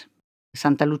different.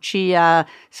 Santa Lucia,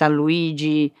 San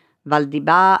Luigi, Val di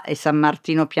Ba, and San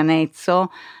Martino Pianezzo.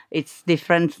 It's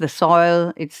different, the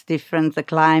soil, it's different, the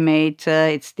climate,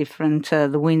 it's different,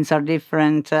 the winds are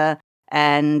different.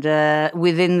 And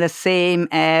within the same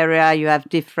area, you have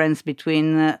difference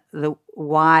between the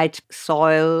white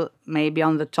soil, maybe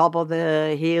on the top of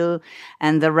the hill,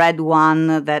 and the red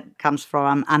one that comes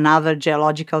from another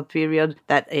geological period,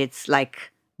 that it's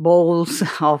like bowls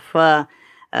of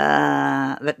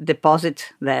that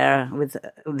deposit there with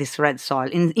this red soil.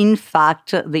 In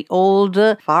fact, the old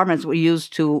farmers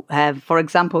used to have, for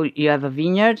example, you have a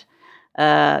vineyard,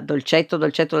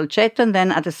 dolcetto, and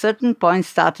then at a certain point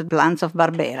started plants of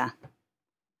Barbera.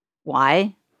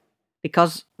 Why?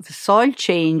 Because the soil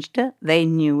changed, they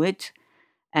knew it,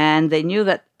 and they knew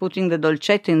that putting the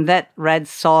dolcetto in that red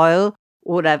soil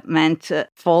would have meant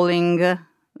falling.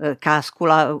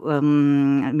 Cascula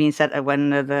means that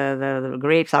when the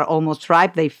grapes are almost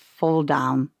ripe, they fall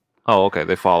down. Oh, okay.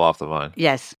 They fall off the vine.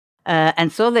 Yes.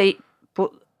 And so they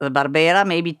put the Barbera,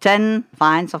 maybe 10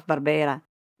 vines of Barbera.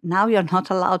 Now you're not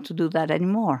allowed to do that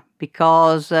anymore,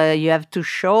 because you have to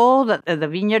show that the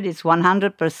vineyard is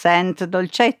 100%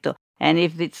 dolcetto. And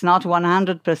if it's not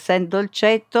 100%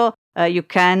 dolcetto, you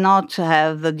cannot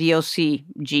have the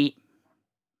DOCG,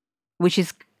 which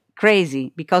is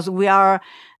crazy, because we are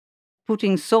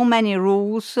putting so many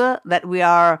rules that we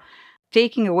are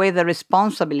taking away the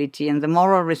responsibility and the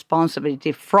moral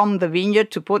responsibility from the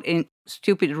vineyard to put in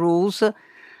stupid rules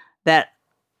that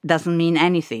doesn't mean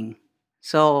anything.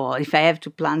 So if I have to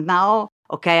plant now,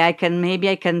 okay, I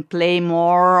can play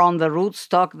more on the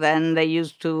rootstock than they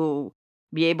used to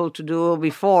be able to do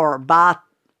before, but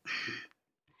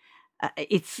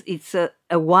it's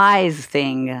a wise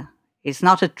thing. It's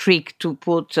not a trick to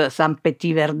put some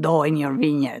Petit Verdot in your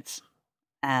vineyards.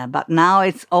 But now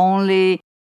it's only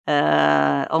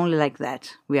like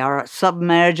that. We are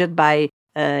submerged by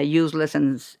useless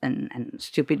and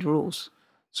stupid rules.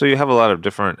 So you have a lot of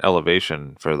different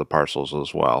elevation for the parcels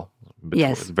as well.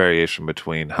 Yes. Variation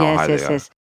between how high they are. Yes.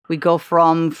 We go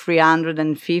from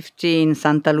 350 in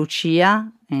Santa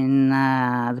Lucia, in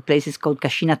the place is called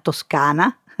Cascina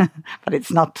Toscana. but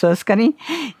it's not Tuscany,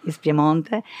 it's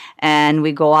Piemonte. And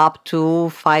we go up to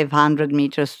 500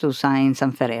 meters to in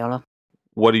San Ferreolo.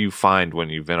 What do you find when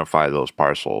you vinify those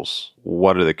parcels?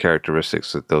 What are the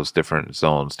characteristics that those different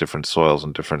zones, different soils,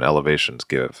 and different elevations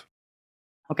give?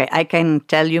 Okay, I can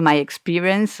tell you my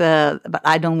experience, but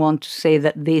I don't want to say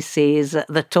that this is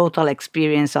the total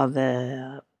experience of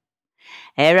the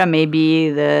area. Maybe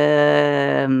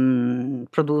the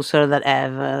producer that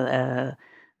have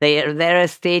their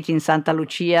estate in Santa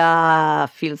Lucia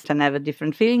feels can have a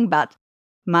different feeling, but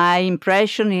my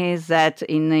impression is that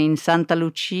in Santa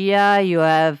Lucia you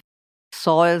have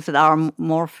soils that are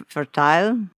more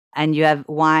fertile, and you have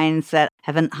wines that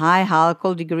have a high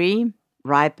alcohol degree,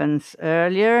 ripens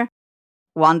earlier,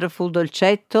 wonderful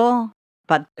dolcetto,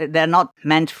 but they're not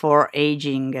meant for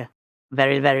aging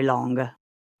very, very long.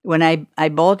 When I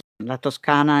bought La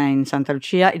Toscana in Santa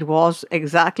Lucia, it was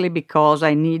exactly because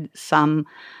I need some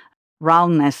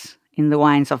roundness in the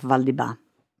wines of Val di Ba.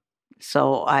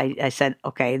 So I said,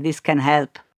 okay, this can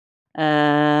help.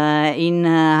 In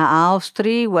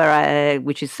Austria,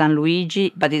 which is San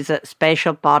Luigi, but it's a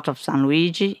special part of San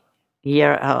Luigi.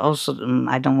 Here also,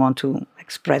 I don't want to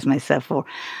express myself for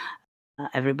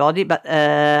everybody, but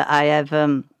I have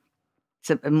it's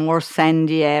a more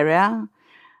sandy area.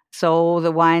 So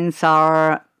the wines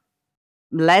are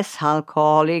less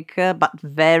alcoholic, but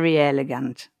very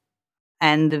elegant.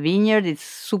 And the vineyard is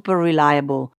super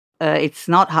reliable. It's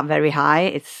not very high.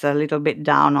 It's a little bit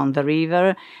down on the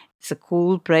river. It's a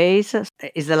cool place.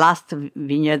 It's the last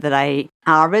vineyard that I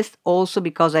harvest, also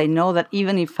because I know that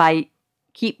even if I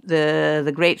keep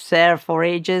the grapes there for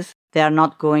ages, they are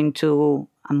not going to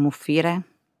ammuffire,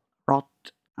 rot,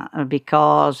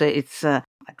 because it's a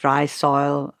dry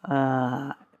soil,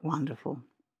 wonderful.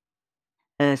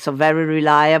 So very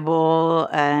reliable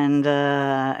and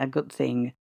a good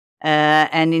thing.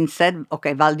 And instead,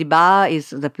 okay, Val di Ba is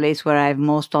the place where I have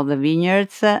most of the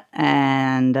vineyards.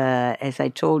 And as I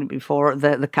told you before,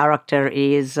 the character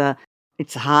is,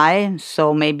 it's high.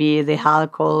 So maybe the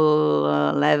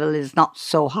alcohol level is not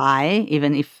so high,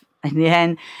 even if in the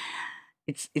end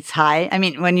it's high. I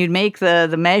mean, when you make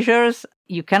the measures,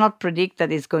 you cannot predict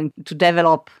that it's going to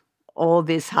develop all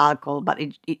this alcohol, but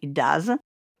it does.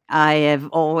 I have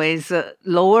always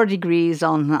lower degrees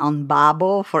on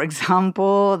Babbo, for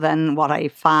example, than what I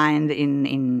find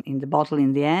in the bottle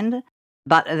in the end.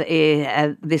 But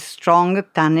this strong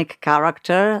tannic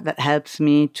character that helps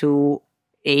me to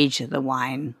age the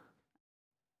wine.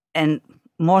 And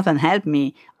more than help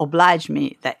me, oblige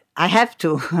me that I have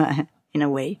to, in a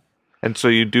way. And so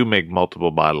you do make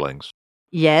multiple bottlings?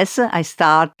 Yes, I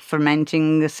start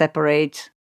fermenting separate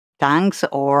tanks,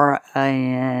 or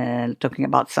talking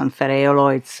about San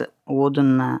Ferreolo, it's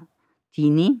wooden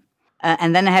tini.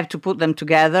 And then I have to put them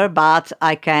together, but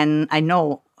I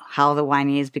know how the wine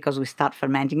is because we start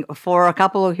fermenting. For a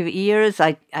couple of years,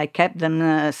 I kept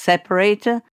them separate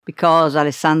because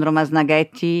Alessandro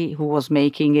Masnaghetti, who was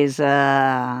making his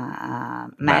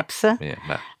maps,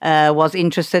 was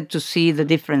interested to see the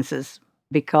differences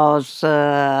because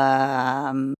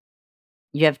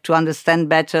you have to understand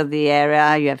better the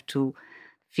area. You have to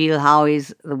feel how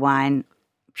is the wine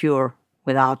pure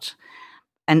without.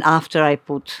 And after I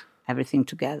put everything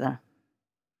together.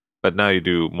 But now you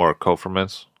do more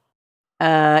co-ferments?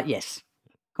 Yes,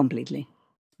 completely.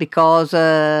 Because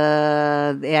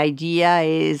the idea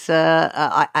is that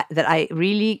I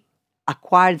really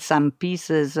acquired some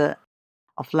pieces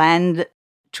of land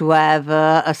to have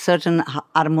a certain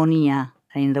harmonia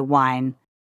in the wine.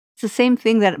 It's the same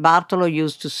thing that Bartolo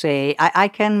used to say. I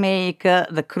can make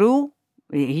the cru.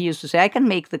 He used to say, I can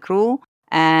make the cru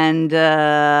and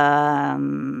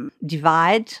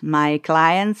divide my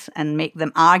clients and make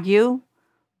them argue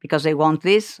because they want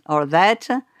this or that,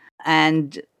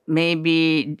 and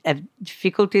maybe have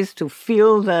difficulties to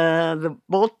fill the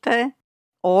botte.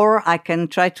 Or I can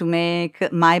try to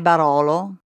make my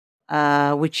Barolo,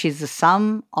 which is the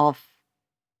sum of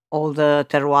all the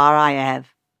terroir I have.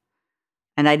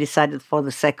 And I decided for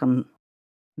the second.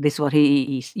 This is what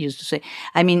he used to say.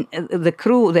 I mean, the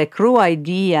cru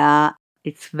idea,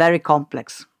 it's very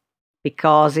complex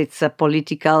because it's a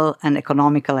political and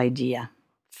economical idea,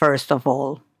 first of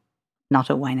all, not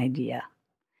a wine idea.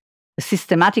 The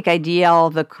systematic idea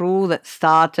of the cru that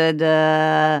started,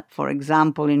 for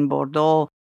example, in Bordeaux,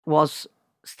 was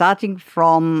starting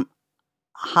from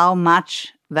how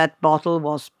much that bottle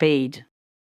was paid.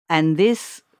 And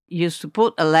this used to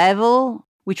put a level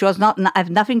which was have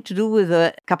nothing to do with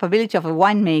the capability of a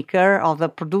winemaker, of the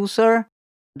producer,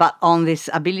 but on this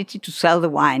ability to sell the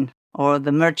wine, or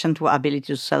the merchant ability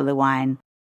to sell the wine.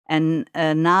 And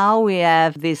now we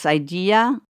have this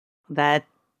idea that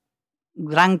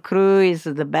Grand Cru is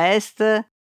the best, and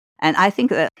I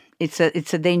think that it's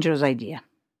a dangerous idea.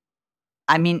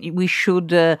 I mean, we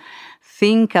should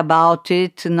think about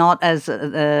it not as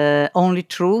only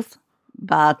truth,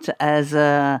 but as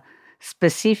a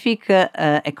specific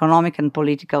economic and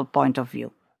political point of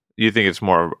view. You think it's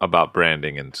more about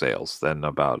branding and sales than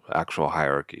about actual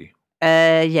hierarchy?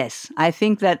 Yes, I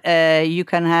think that you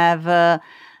can have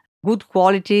good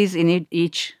qualities in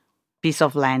each piece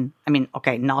of land. I mean,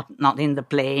 okay, not in the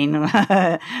plain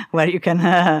where you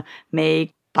can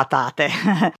make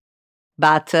patate,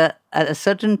 but at a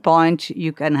certain point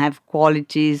you can have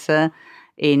qualities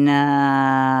in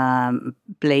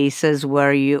places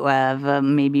where you have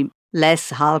maybe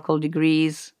less alcohol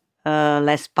degrees,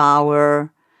 less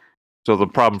power. So the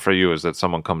problem for you is that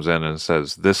someone comes in and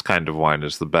says this kind of wine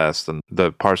is the best, and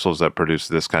the parcels that produce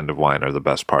this kind of wine are the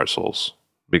best parcels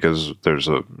because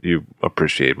you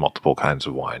appreciate multiple kinds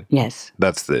of wine. Yes,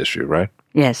 that's the issue, right?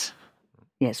 Yes.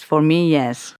 For me,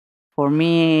 yes. For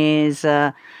me is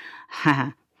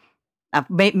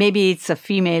maybe it's a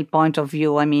female point of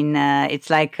view. I mean, it's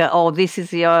like, this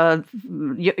is yours.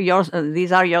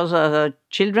 These are your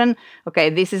children.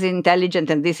 Okay, this is intelligent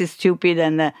and this is stupid,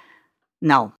 and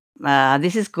no.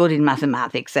 This is good in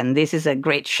mathematics, and this is a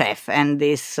great chef. And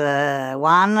this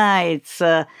one, it's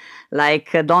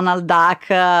like Donald Duck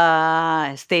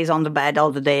stays on the bed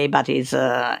all the day, but it's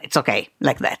okay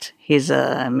like that. He's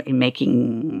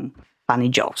making funny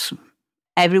jokes.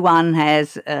 Everyone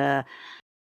has a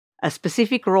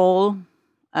specific role,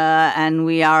 and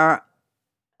we are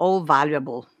all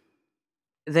valuable.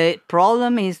 The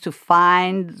problem is to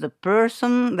find the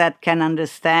person that can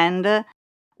understand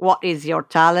what is your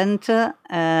talent,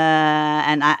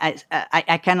 and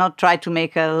I cannot try to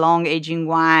make a long aging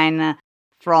wine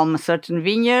from certain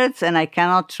vineyards, and I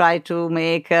cannot try to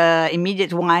make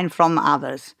immediate wine from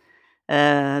others.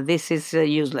 This is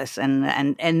useless,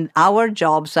 and our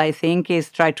jobs, I think,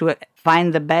 is try to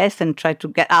find the best and try to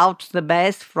get out the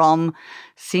best from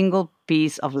single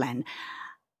piece of land.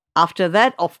 After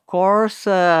that, of course,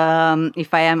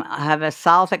 if I have a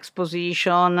south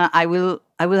exposition, I will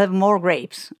have more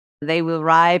grapes. They will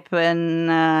ripen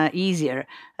easier.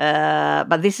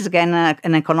 But this is again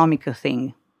an economic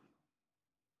thing.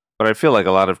 But I feel like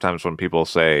a lot of times when people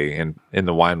say in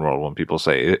the wine world, when people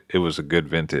say it was a good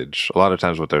vintage, a lot of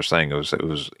times what they're saying is it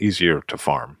was easier to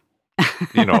farm.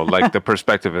 Like the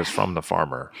perspective is from the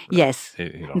farmer. Yes,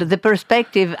 the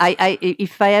perspective.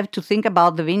 If I have to think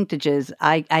about the vintages,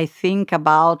 I think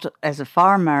about, as a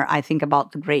farmer, I think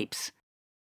about the grapes,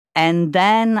 and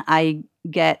then I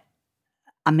get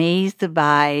amazed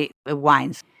by the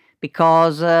wines,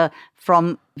 because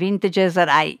from vintages that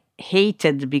I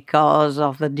hated because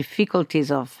of the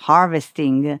difficulties of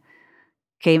harvesting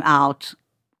came out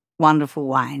wonderful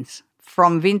wines.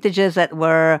 From vintages that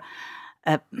were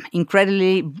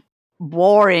incredibly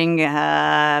boring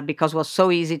because it was so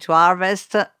easy to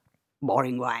harvest,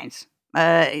 boring wines.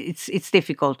 It's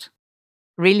difficult.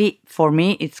 Really, for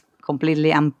me, it's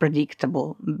completely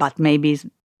unpredictable, but maybe it's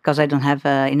because I don't have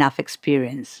enough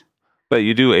experience. But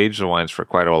you do age the wines for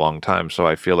quite a long time, so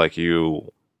I feel like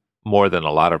you, more than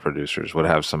a lot of producers, would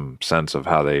have some sense of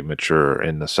how they mature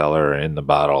in the cellar, in the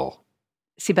bottle.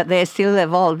 See, but they're still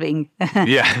evolving.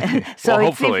 Yeah. So well,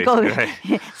 it's hopefully. difficult.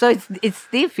 Right. So it's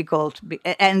difficult,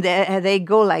 and they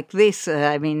go like this.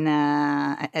 I mean,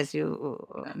 as you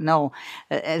know,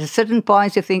 at a certain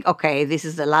point you think, okay, this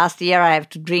is the last year. I have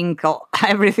to drink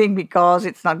everything because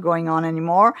it's not going on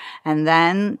anymore. And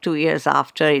then 2 years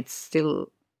after, it's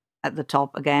still at the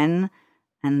top again,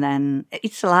 and then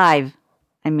it's alive.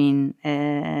 I mean.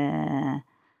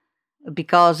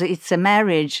 Because it's a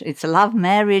marriage, it's a love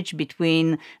marriage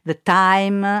between the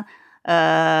time,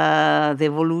 the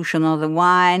evolution of the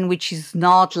wine, which is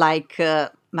not like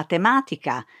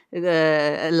Mathematica,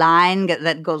 a line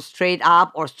that goes straight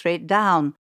up or straight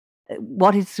down.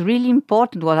 What is really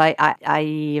important, what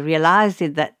I realized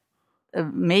is that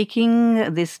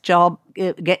making this job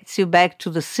gets you back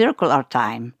to the circular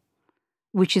time,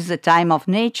 which is the time of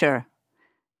nature.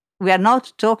 We are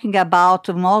not talking about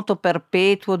moto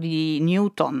perpetuo di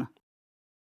Newton.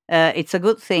 It's a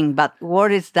good thing, but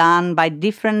what is done by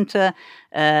different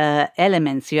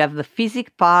elements. You have the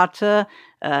physics part, the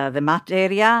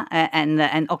materia,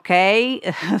 and okay,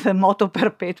 the moto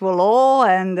perpetuo law,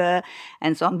 and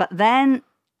so on. But then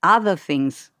other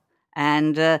things,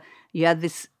 and you have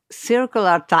this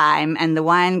circular time, and the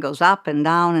wine goes up and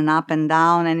down and up and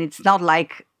down, and it's not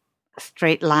like a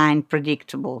straight line,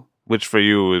 predictable. Which for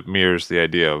you, it mirrors the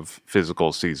idea of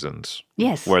physical seasons.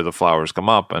 Yes. Where the flowers come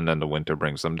up and then the winter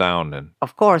brings them down. And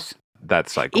of course. That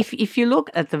cycle. If you look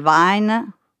at the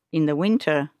vine in the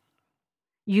winter,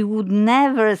 You would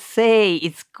never say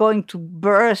it's going to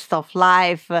burst of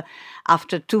life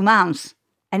after 2 months.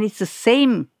 And it's the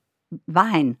same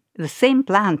vine, the same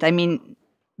plant. I mean,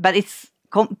 but it's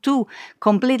two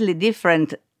completely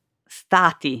different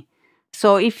stati.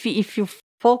 So if you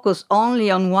focus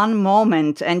only on one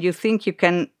moment and you think you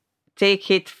can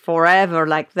take it forever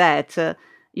like that,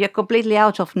 you're completely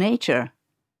out of nature.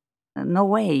 No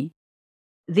way.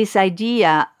 This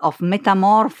idea of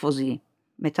metamorphosis,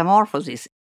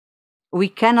 we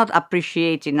cannot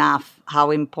appreciate enough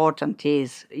how important it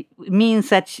is. It means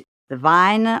that the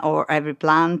vine or every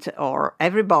plant or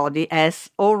everybody has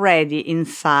already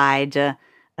inside a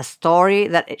story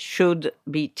that it should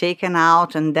be taken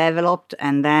out and developed,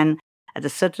 and then at a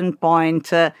certain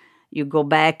point you go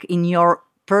back in your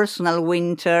personal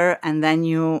winter and then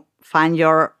you find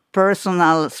your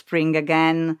personal spring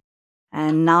again.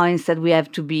 And now instead we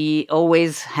have to be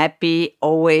always happy,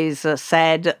 always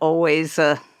sad, always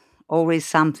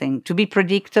something. To be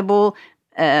predictable,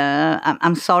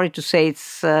 I'm sorry to say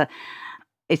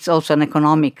it's also an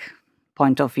economic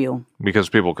point of view. Because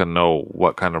people can know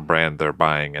what kind of brand they're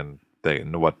buying and they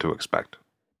know what to expect.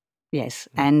 Yes,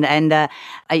 and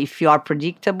if you are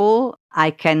predictable,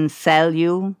 I can sell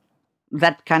you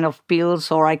that kind of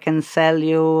pills, or I can sell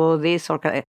you this, or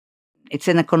it's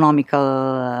an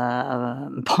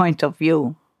economical point of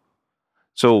view.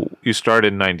 So you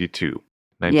started in 92.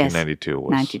 1992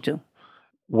 was 92.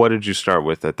 What did you start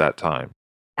with at that time?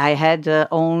 I had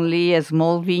only a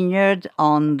small vineyard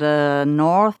on the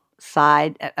north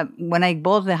side. When I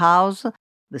bought the house,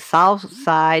 the south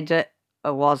side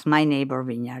was my neighbor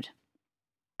vineyard.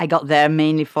 I got there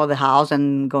mainly for the house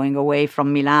and going away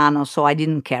from Milano, so I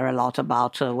didn't care a lot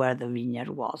about where the vineyard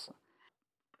was.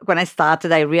 When I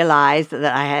started, I realized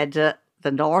that I had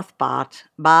the north part,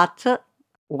 but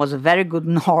was a very good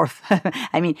north.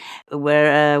 I mean,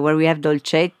 where we have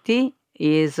Dolcetti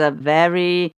is a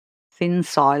very thin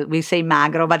soil. We say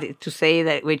magro, but to say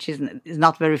that which is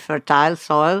not very fertile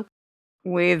soil,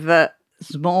 with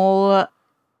small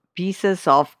pieces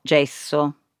of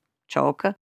gesso, chalk.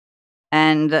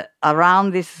 And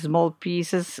around these small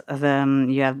pieces,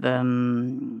 you have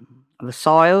the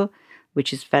soil,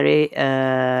 which is very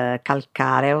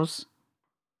calcareous.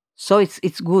 So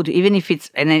it's good, even if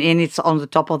it's and it's on the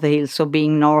top of the hill. So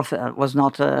being north was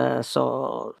not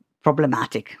so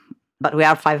problematic. But we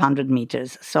are 500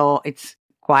 meters, so it's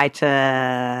quite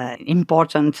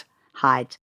important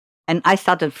height. And I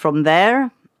started from there,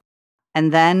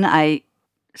 and then I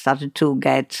started to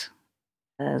get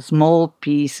small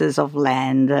pieces of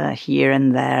land here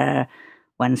and there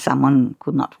when someone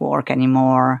could not work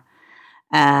anymore.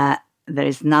 There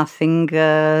is nothing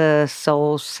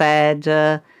so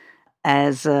sad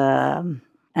as an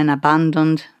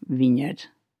abandoned vineyard.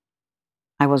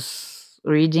 I was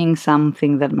reading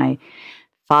something that my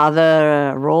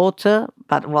father wrote,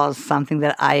 but was something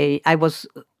that I was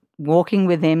walking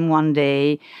with him one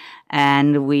day,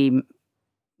 and we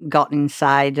got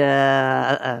inside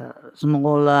a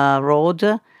small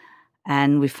road,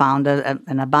 and we found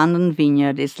an abandoned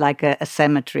vineyard. It's like a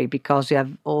cemetery because you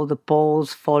have all the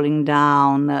poles falling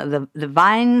down. The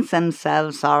vines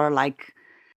themselves are like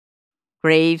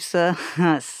graves,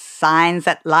 signs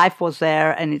that life was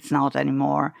there and it's not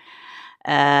anymore.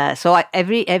 So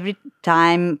every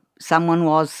time someone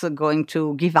was going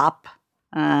to give up,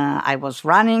 I was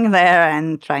running there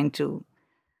and trying to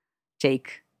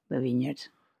take the vineyard.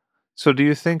 So do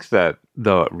you think that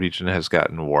the region has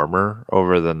gotten warmer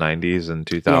over the 90s and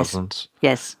 2000s?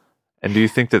 Yes. And do you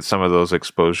think that some of those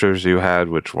exposures you had,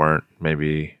 which weren't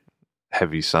maybe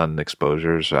heavy sun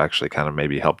exposures, actually kind of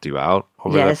maybe helped you out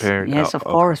over that period? Yes, of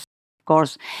course. Of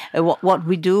course. What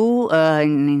we do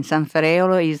in San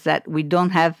Ferreolo is that we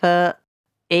don't have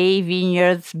A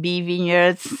vineyards, B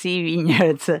vineyards, C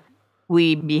vineyards.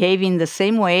 We behave in the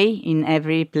same way in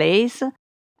every place.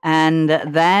 And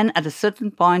then at a certain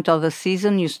point of the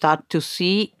season, you start to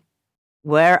see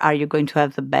where are you going to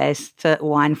have the best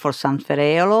wine for San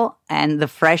Ferreolo and the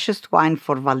freshest wine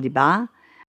for Val di Ba.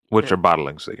 Which are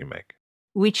bottlings that you make.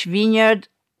 Which vineyard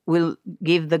will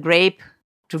give the grape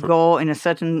to go in a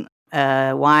certain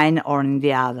wine or in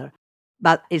the other.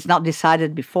 But it's not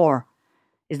decided before.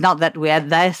 It's not that we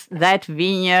had that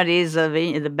vineyard is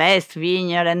the best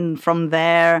vineyard, and from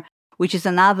there, which is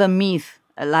another myth.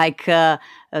 Like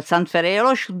San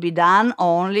Ferreolo should be done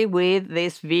only with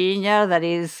this vineyard that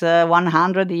is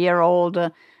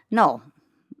 100-year-old. No.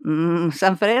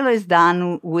 San Ferreolo is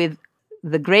done with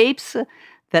the grapes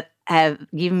that have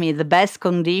given me the best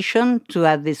condition to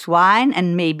have this wine,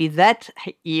 and maybe that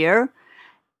year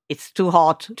it's too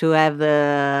hot to have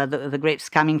the grapes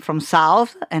coming from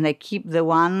south, and I keep the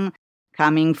one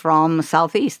coming from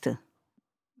Southeast.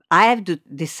 I have to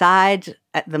decide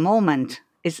at the moment.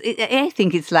 I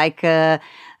think it's like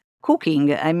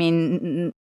cooking. I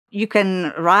mean, you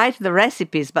can write the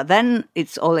recipes, but then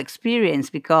it's all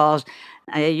experience, because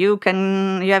you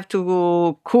have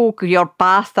to cook your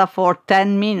pasta for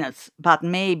 10 minutes, but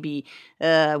maybe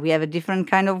we have a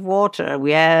different kind of water.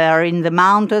 We are in the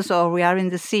mountains or we are in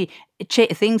the sea.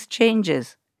 Things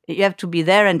changes. You have to be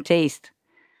there and taste.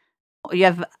 You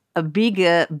have a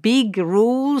big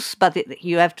rules, but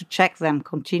you have to check them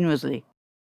continuously.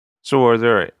 So were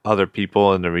there other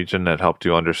people in the region that helped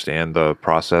you understand the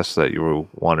process that you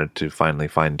wanted to finally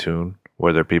fine-tune?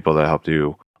 Were there people that helped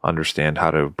you understand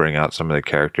how to bring out some of the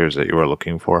characters that you were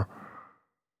looking for?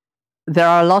 There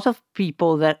are a lot of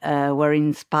people that were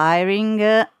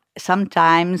inspiring,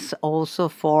 sometimes also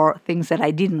for things that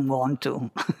I didn't want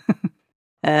to,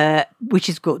 which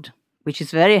is good, which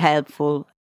is very helpful.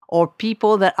 Or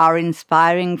people that are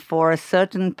inspiring for a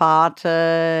certain part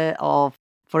of.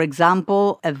 For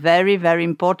example, a very, very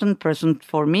important person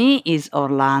for me is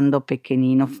Orlando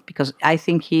Pequenino, because I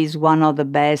think he's one of the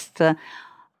best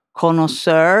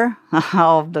connoisseur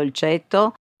of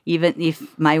Dolcetto, even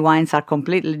if my wines are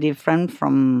completely different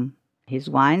from his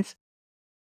wines.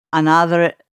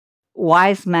 Another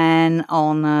wise man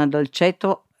on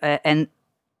Dolcetto, and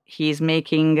he's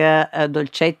making a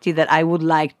Dolcetti that I would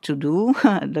like to do,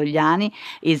 Dogliani,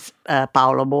 is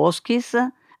Paolo Boschis.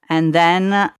 And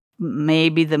then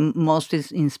maybe the most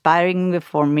inspiring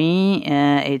for me,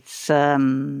 it's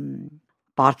the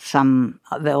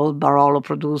old Barolo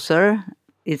producer.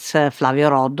 It's Flavio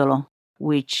Roddolo,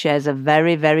 which has a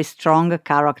very, very strong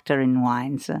character in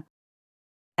wines.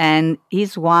 And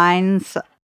his wines,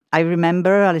 I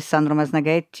remember Alessandro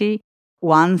Masnaghetti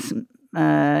once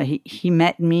he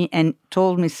met me and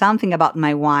told me something about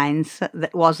my wines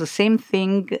that was the same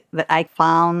thing that I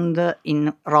found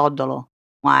in Roddolo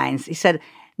wines. He said,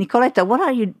 Nicoletta, what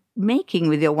are you making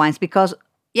with your wines? Because,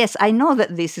 yes, I know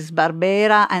that this is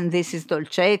Barbera and this is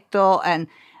Dolcetto,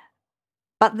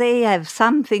 but they have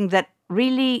something that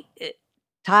really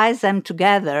ties them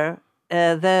together.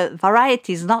 The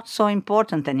variety is not so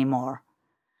important anymore.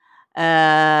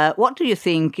 What do you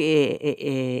think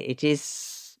it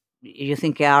is? You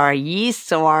think are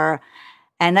yeasts or?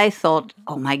 And I thought,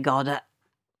 oh my God,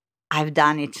 I've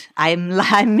done it. I'm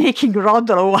making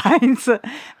Roddolo wines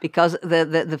because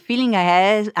the feeling I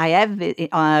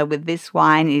have with this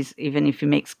wine is, even if he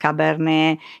makes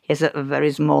Cabernet, he has a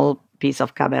very small piece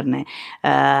of Cabernet,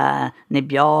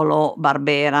 Nebbiolo,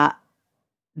 Barbera.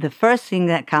 The first thing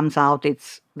that comes out,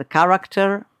 it's the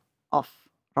character of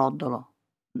Roddolo.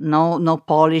 No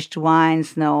polished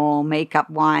wines, no makeup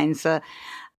wines,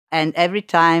 and every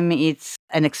time it's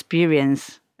an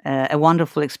experience, a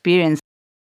wonderful experience.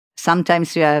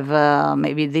 Sometimes you have,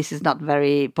 maybe this is not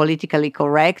very politically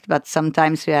correct, but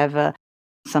sometimes you have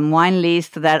some wine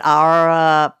lists that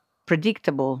are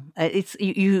predictable. It's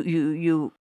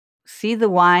you see the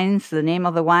wines, the name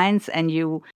of the wines, and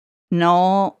you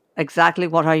know exactly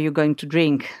what are you going to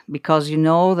drink, because you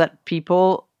know that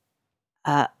people.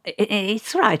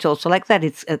 It's right also like that.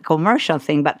 It's a commercial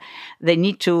thing, but they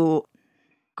need to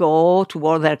go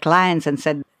toward their clients and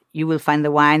said, you will find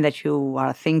the wine that you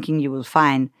are thinking you will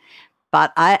find.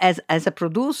 But I, as a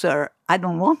producer, I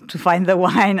don't want to find the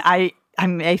wine I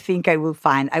think I will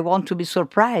find. I want to be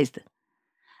surprised.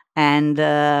 And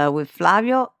with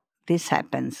Flavio, this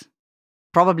happens.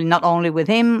 Probably not only with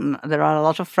him. There are a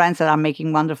lot of friends that are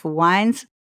making wonderful wines,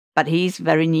 but he's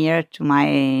very near to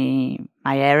my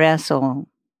area, so...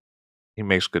 He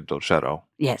makes good Dolcetto.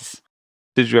 Yes.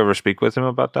 Did you ever speak with him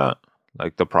about that?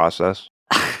 Like the process?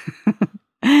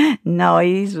 No,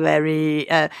 he's very...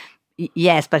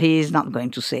 yes, but he is not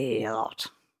going to say a lot.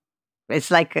 It's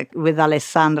like with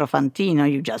Alessandro Fantino,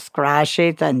 you just crush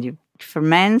it and you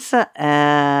ferments.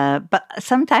 But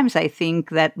sometimes I think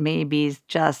that maybe it's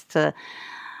just...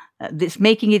 this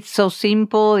making it so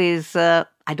simple is...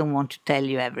 I don't want to tell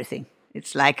you everything.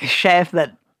 It's like a chef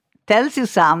that tells you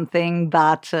something,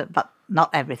 but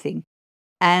not everything.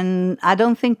 And I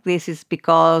don't think this is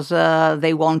because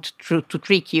they want to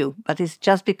trick you, but it's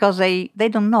just because they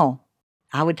don't know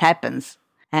how it happens.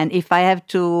 And if I have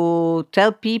to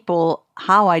tell people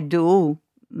how I do,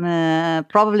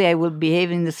 probably I will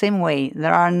behave in the same way.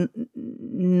 There are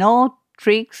no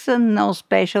tricks and no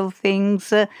special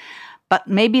things, but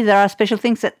maybe there are special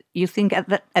things that you think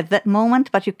at that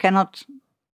moment, but you cannot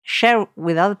share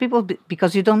with other people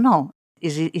because you don't know.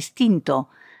 It's istinto.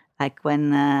 Like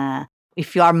when...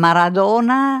 if you are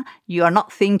Maradona, you are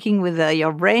not thinking with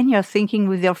your brain, you're thinking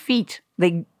with your feet.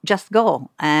 They just go,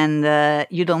 and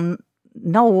you don't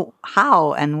know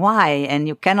how and why, and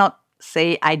you cannot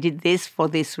say, I did this for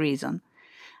this reason.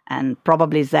 And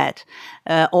probably that.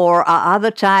 Or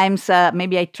other times,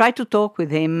 maybe I try to talk with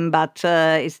him, but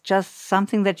it's just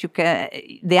something that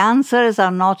the answers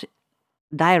are not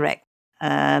direct,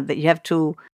 that you have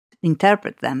to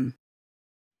interpret them.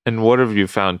 And what have you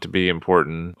found to be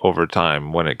important over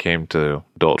time when it came to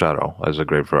Dolcetto as a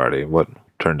grape variety? What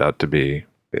turned out to be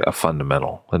a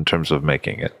fundamental in terms of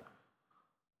making it?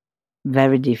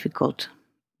 Very difficult,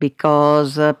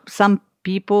 because some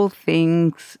people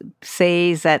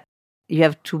say that you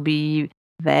have to be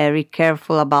very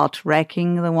careful about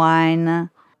racking the wine,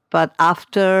 but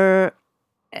after,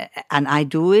 and I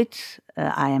do it,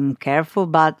 I am careful,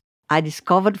 but I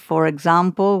discovered, for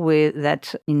example,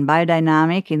 that in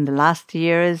biodynamic in the last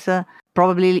years,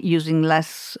 probably using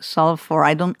less sulfur,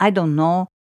 I don't know,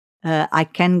 I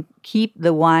can keep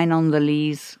the wine on the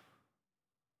lees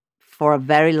for a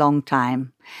very long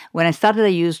time. When I started, I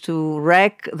used to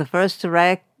rack. The first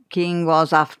racking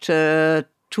was after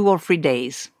 2 or 3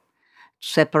 days, to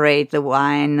separate the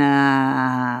wine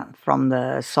from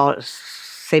the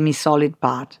semi-solid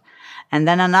part. And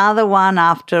then another one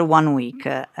after 1 week.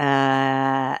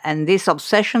 And this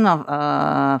obsession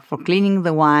for cleaning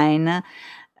the wine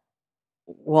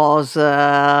was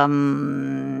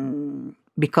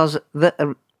because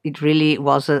it really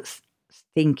was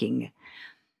stinking.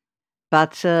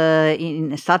 But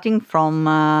starting from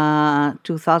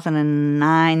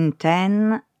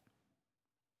 2009-10,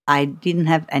 I didn't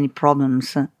have any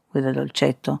problems with the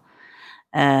Dolcetto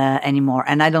anymore.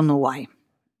 And I don't know why.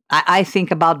 I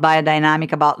think about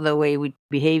biodynamic, about the way we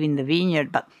behave in the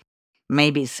vineyard, but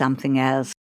maybe it's something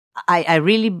else. I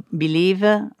really believe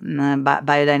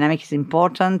biodynamic is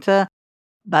important,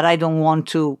 but I don't want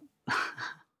to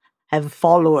have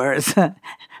followers.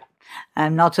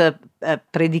 I'm not a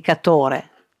predicatore.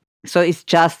 So it's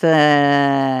just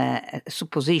a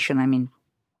supposition. I mean,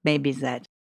 maybe it's that.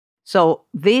 So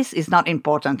this is not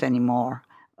important anymore.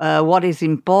 What is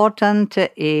important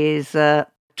is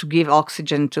to give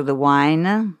oxygen to the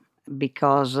wine,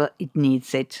 because it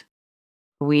needs it.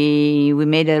 We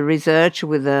made a research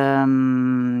with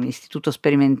Istituto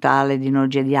Sperimentale di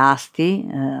Enologia di Asti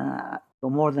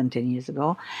more than 10 years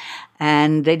ago,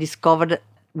 and they discovered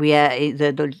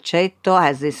the Dolcetto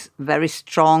has this very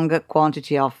strong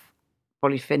quantity of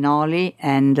polyphenol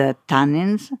and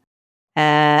tannins,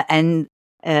 and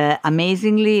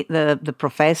amazingly, the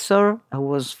professor who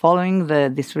was following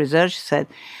this research said,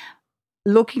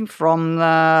 looking from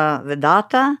the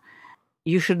data,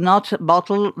 you should not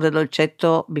bottle the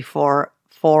Dolcetto before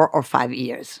 4 or 5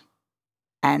 years.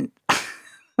 And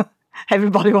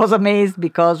everybody was amazed,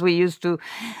 because we used to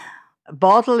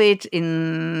bottle it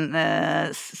in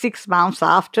 6 months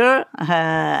after,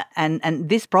 and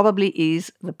this probably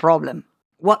is the problem.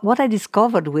 What I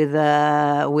discovered with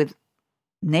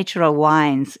natural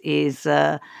wines is,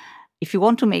 if you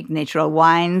want to make natural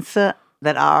wines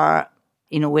that are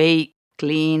in a way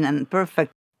clean and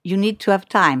perfect, you need to have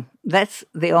time. That's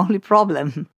the only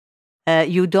problem.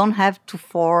 You don't have to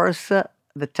force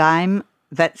the time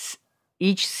that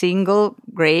each single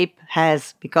grape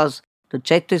has, because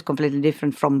Dolcetto is completely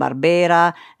different from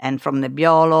Barbera and from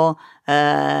Nebbiolo.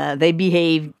 They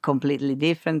behave completely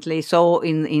differently. So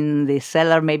in the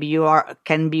cellar, maybe you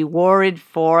can be worried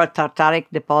for a tartaric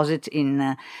deposit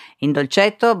in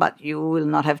Dolcetto, but you will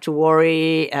not have to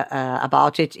worry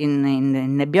about it in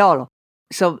Nebbiolo.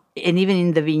 So, and even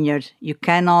in the vineyard, you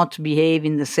cannot behave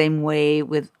in the same way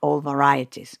with all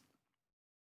varieties.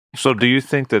 So do you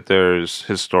think that there's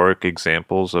historic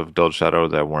examples of Dolcetto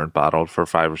that weren't bottled for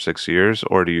 5 or 6 years?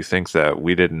 Or do you think that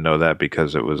we didn't know that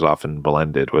because it was often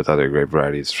blended with other grape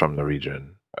varieties from the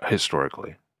region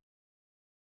historically?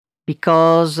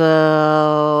 Because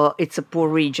it's a poor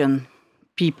region.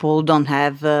 People don't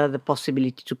have the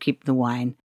possibility to keep the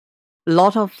wine. A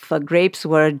lot of grapes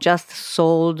were just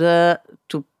sold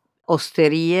to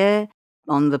osterie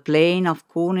on the plain of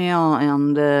Cuneo,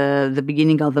 on the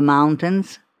beginning of the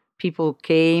mountains. People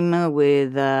came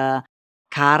with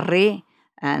carri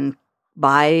and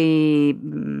buy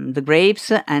the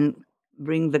grapes and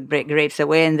bring the grapes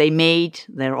away, and they made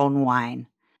their own wine.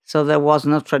 So there was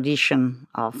no tradition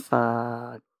of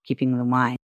keeping the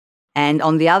wine. And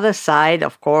on the other side,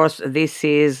 of course, this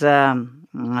is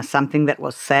something that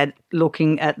was said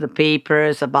looking at the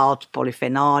papers about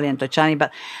Polifenoli and Toscani,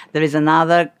 but there is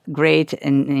another great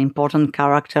and important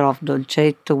character of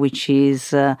Dolcetto, which is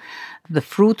the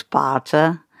fruit part,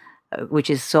 which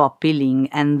is so appealing,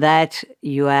 and that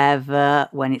you have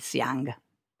when it's young.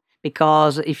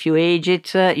 Because if you age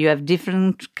it, you have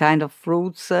different kind of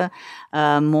fruits,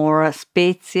 more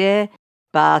spezie,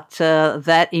 but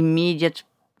that immediate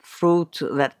fruit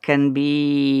that can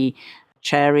be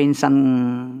cherry in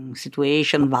some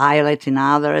situation, violet in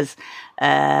others,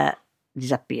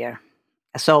 disappear.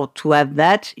 So to have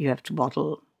that, you have to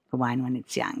bottle the wine when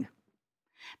it's young.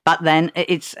 But then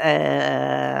it's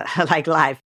like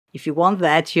life. If you want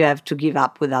that, you have to give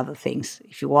up with other things.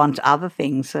 If you want other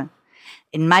things,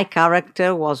 in my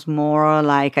character was more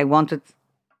like I wanted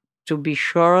to be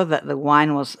sure that the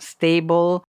wine was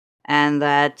stable and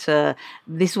that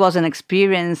this was an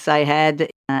experience I had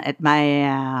at my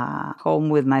home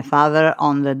with my father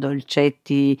on the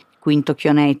Dolcetti Quinto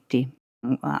Chionetti.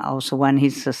 Also when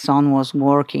his son was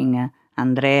working,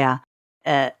 Andrea,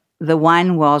 the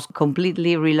wine was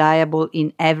completely reliable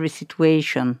in every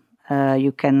situation.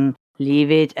 You can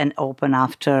leave it and open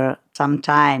after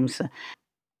sometimes.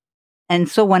 And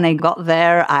so when I got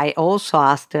there, I also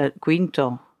asked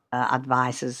Quinto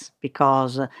advices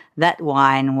because that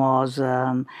wine was...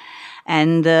 and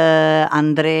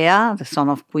Andrea, the son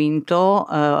of Quinto,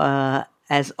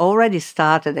 has already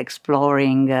started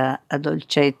exploring a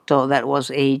Dolcetto that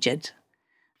was aged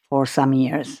for some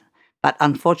years. But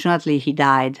unfortunately, he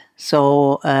died,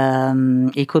 so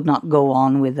he could not go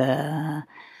on with the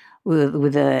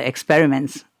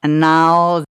experiments. And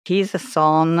now he's the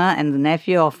son and the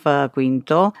nephew of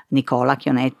Quinto, Nicola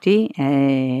Chionetti,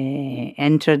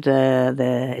 entered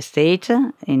the estate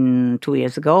 2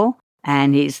 years ago,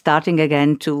 and he's starting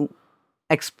again to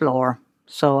explore.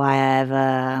 So I have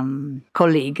a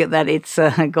colleague that it's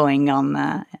going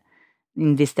on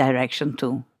in this direction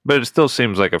too. But it still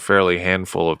seems like a fairly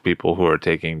handful of people who are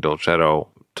taking Dolcetto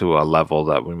to a level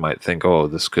that we might think, oh,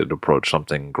 this could approach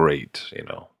something great, you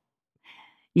know.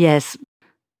 Yes.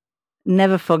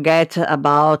 Never forget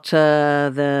about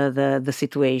the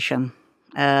situation,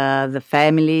 the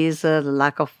families, the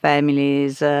lack of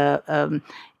families.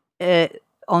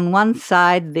 On one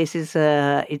side, this is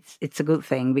it's a good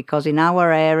thing because in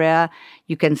our area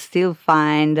you can still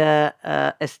find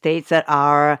estates that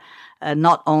are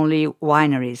not only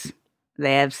wineries.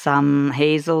 They have some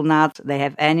hazelnuts. They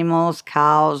have animals,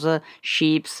 cows,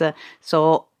 sheep.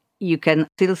 So you can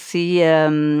still see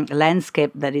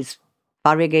landscape that is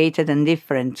variegated and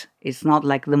different. It's not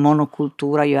like the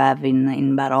monocultura you have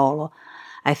in Barolo.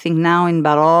 I think now in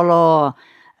Barolo,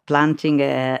 planting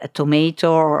a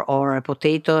tomato or a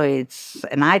potato, it's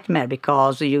a nightmare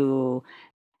because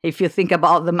if you think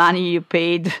about the money you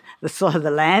paid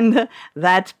the land,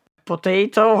 that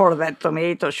potato or that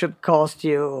tomato should cost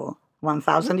you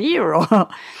 1,000 euro.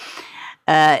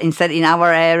 Instead, in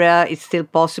our area, it's still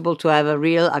possible to have a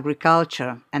real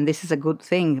agriculture, and this is a good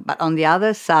thing. But on the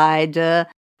other side,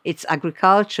 it's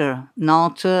agriculture,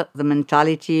 not the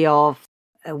mentality of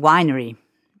a winery.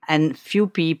 And few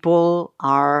people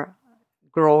are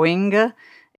growing.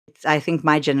 It's, I think,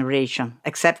 my generation,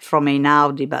 except from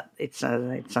Einaudi, but it's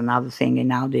another thing.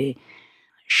 Einaudi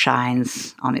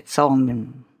shines on its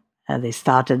own. They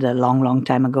started a long, long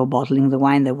time ago bottling the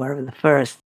wine. They were the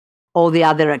first. All the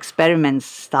other experiments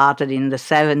started in the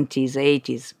 70s,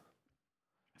 80s,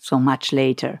 so much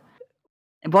later.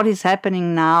 What is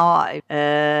happening now,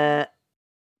 I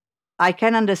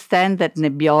can understand that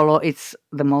Nebbiolo is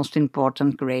the most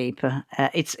important grape.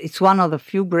 It's one of the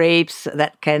few grapes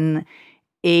that can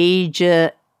age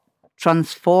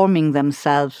transforming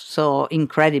themselves so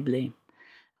incredibly.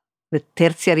 The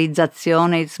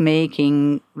terziarizzazione it's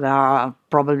making, there are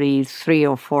probably 3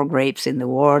 or 4 grapes in the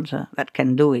world that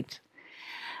can do it.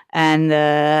 And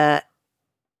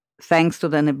thanks to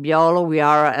the Nebbiolo, we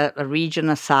are a region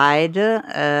aside,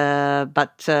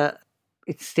 but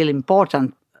it's still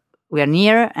important. We are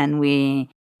near and we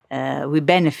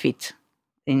benefit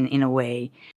in a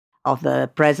way of the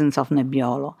presence of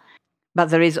Nebbiolo. But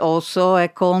there is also a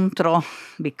contro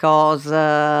because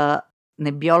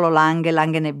Nebbiolo Langhe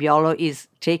Nebbiolo is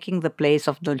taking the place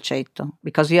of Dolcetto.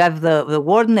 Because you have the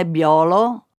word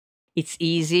Nebbiolo, it's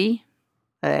easy.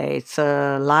 It's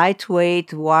a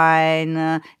lightweight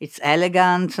wine. It's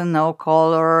elegant, no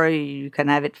color. You can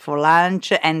have it for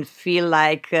lunch and feel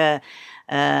like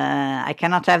I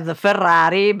cannot have the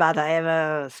Ferrari, but I have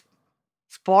a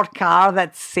sport car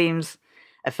that seems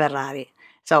a Ferrari.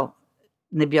 So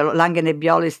Langhe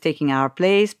Nebbiolo is taking our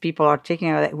place. People are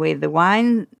taking away the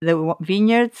wine, the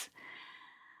vineyards,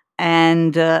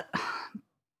 and there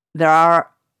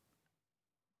are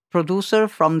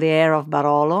producers from the area of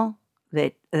Barolo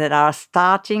that are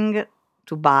starting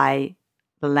to buy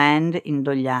the land in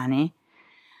Dogliani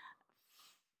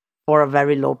for a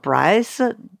very low price,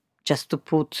 just to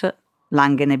put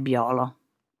Langhe Nebbiolo.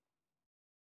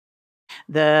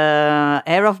 The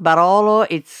area of Barolo,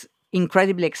 it's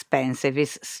incredibly expensive.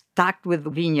 It's stacked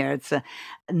with vineyards.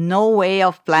 No way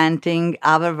of planting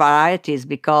other varieties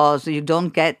because you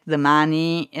don't get the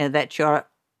money that you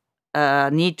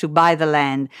need to buy the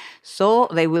land. So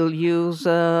they will use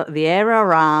the area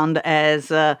around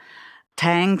as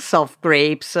tanks of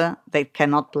grapes they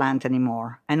cannot plant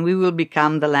anymore. And we will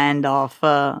become the land of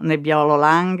Nebbiolo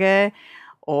Langhe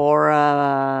or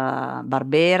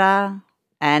Barbera.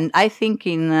 And I think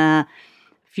in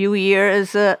few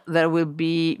years there will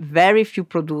be very few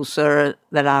producers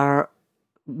that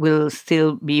will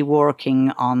still be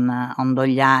working on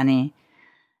Dogliani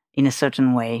in a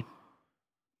certain way.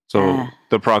 So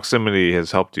the proximity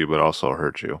has helped you, but also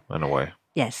hurt you in a way.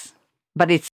 Yes, but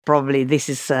it's probably this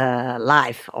is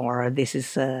life or this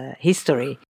is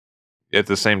history. At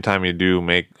the same time, you do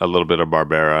make a little bit of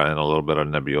Barbera and a little bit of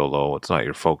Nebbiolo. It's not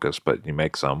your focus, but you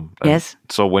make some. And yes.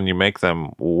 So when you make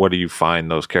them, what do you find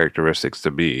those characteristics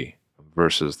to be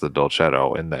versus the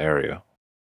Dolcetto in the area?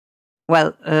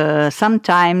 Well,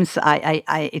 sometimes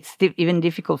it's even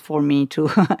difficult for me to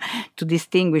to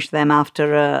distinguish them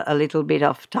after a little bit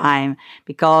of time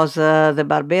because the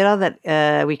Barbera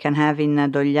that we can have in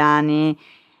Dogliani,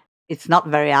 it's not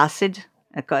very acid.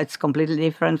 It's completely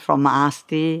different from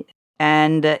Asti.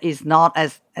 And is not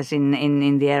as in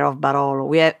the area of Barolo.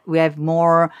 We have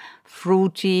more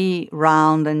fruity,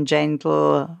 round, and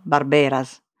gentle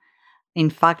Barberas. In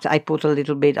fact, I put a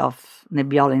little bit of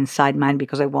Nebbiolo inside mine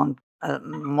because I want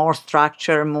more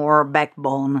structure, more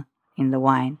backbone in the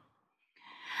wine.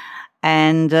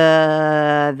 And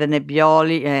the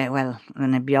Nebbioli, the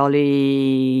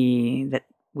Nebbioli that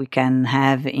we can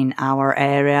have in our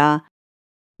area,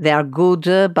 they are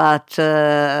good, but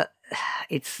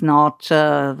it's not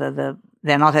they're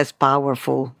not as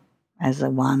powerful as the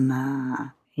one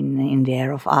in the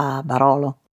area of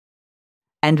Barolo,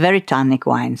 and very tannic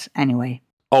wines anyway.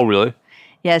 Oh, really?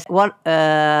 Yes. What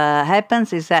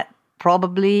happens is that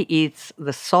probably it's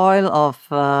the soil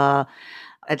of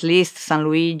at least San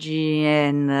Luigi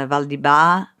and Val di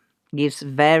Ba gives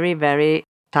very, very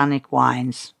tannic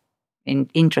wines.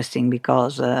 Interesting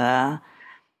because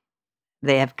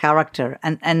they have character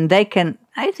and they can,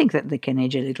 I think that they can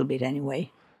age a little bit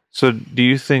anyway. So do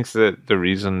you think that the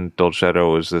reason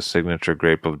Dolcetto is the signature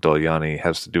grape of Dogliani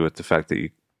has to do with the fact that you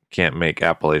can't make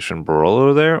Appellation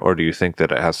Barolo there? Or do you think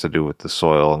that it has to do with the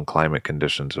soil and climate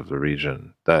conditions of the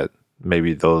region, that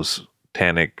maybe those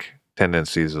tannic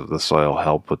tendencies of the soil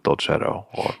help with Dolcetto?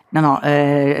 Or? No,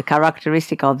 a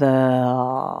characteristic of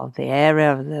the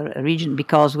area, of the region,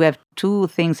 because we have two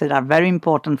things that are very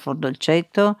important for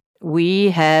Dolcetto. We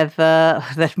have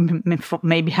that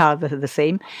maybe are the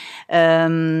same,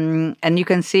 and you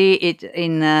can see it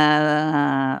in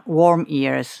warm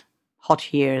years, hot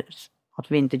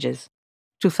vintages.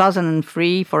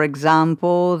 2003, for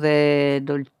example, the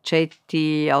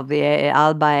Dolcetti of the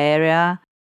Alba area,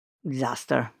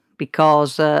 disaster,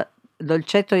 because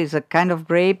Dolcetto is a kind of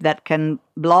grape that can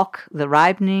block the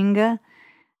ripening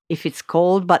if it's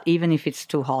cold, but even if it's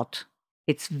too hot.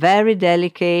 It's very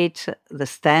delicate, the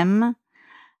stem,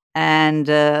 and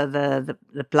the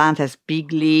plant has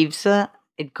big leaves.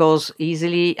 It goes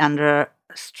easily under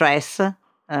stress,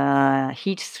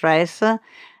 heat stress,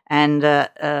 and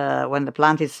when the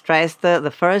plant is stressed,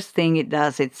 the first thing it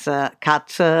does is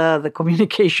cut the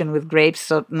communication with grapes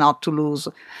so not to lose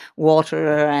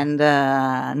water and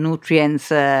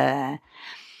nutrients. And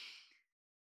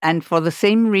for the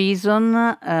same reason,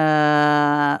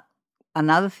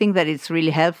 another thing that is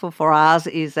really helpful for us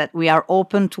is that we are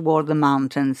open toward the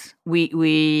mountains.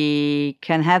 We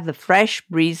can have the fresh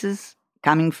breezes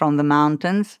coming from the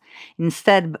mountains.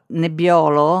 Instead,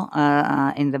 Nebbiolo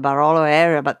in the Barolo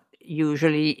area, but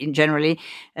generally,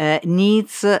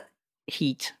 needs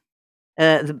heat.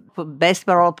 The best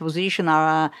Barolo position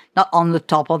are not on the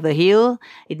top of the hill.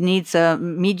 It needs a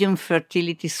medium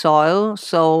fertility soil,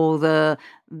 so the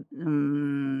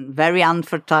very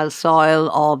unfertile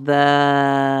soil of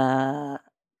the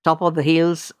top of the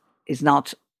hills is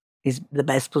the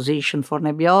best position for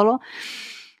Nebbiolo,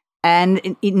 and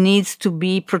it needs to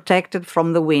be protected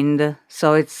from the wind,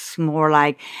 so it's more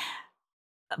like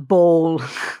a bowl,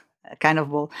 a kind of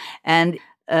bowl. And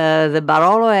the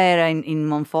Barolo area in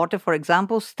Monforte, for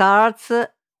example, starts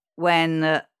when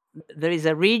there is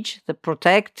a ridge that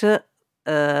protects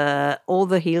all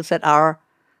the hills that are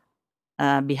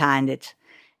behind it.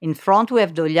 In front, we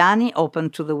have Dogliani open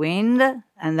to the wind,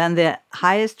 and then the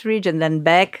highest ridge, and then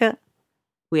back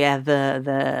we have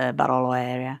the Barolo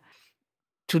area.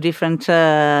 Two different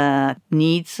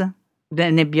needs, the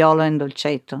Nebbiolo and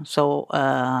Dolcetto. So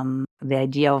the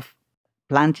idea of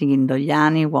planting in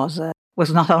Dogliani was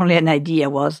was not only an idea,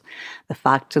 was the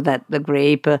fact that the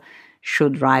grape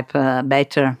should ripe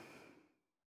better.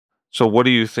 So what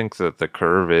do you think that the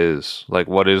curve is? Like,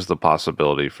 what is the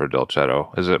possibility for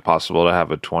Dolcetto? Is it possible to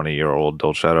have a 20-year-old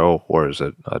Dolcetto, or is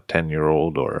it a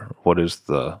 10-year-old, or what is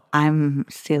the... I'm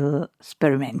still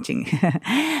experimenting.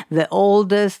 The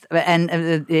oldest,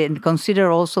 and consider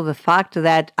also the fact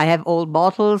that I have old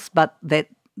bottles, but that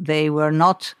they were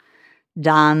not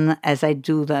done as I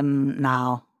do them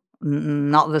now.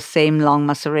 Not the same long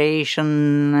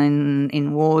maceration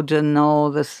in wood, no,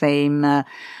 the same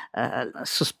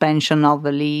suspension of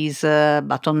the lees,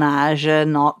 batonnage,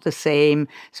 not the same.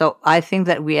 So I think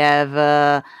that we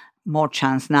have more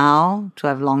chance now to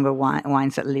have longer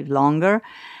wines that live longer.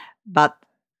 But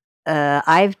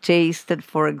I've tasted,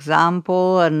 for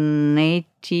example, an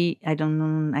 80, I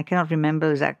cannot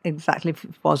remember exactly if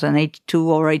it was an 82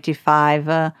 or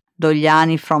 85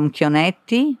 Dogliani from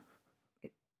Chionetti.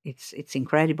 It's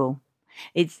incredible.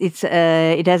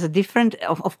 It has a different,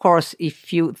 of course,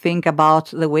 if you think about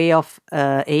the way of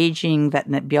aging that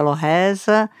Nebbiolo has,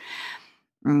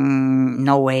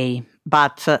 no way.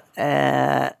 But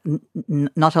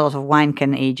not a lot of wine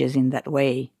can age in that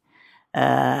way.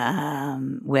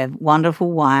 We have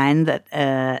wonderful wine that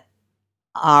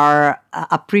are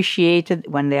appreciated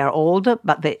when they are old,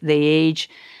 but they age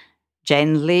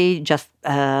gently, just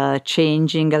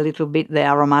changing a little bit the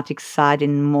aromatic side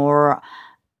in more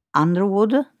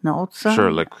underwood notes.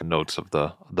 Sure, like notes of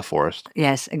the forest.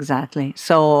 Yes, exactly.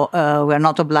 So we're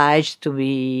not obliged to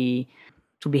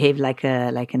behave like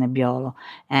a Nebbiolo,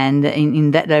 and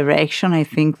in that direction, I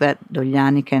think that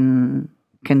Dogliani can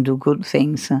do good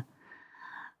things,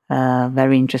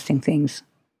 very interesting things.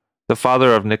 The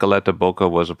father of Nicoletta Bocca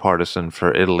was a partisan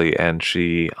for Italy, and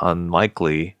she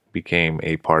unlikely became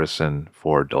a partisan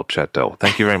for Dolcetto.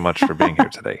 Thank you very much for being here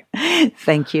today.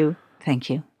 Thank you.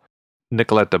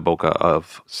 Nicoletta Bocca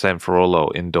of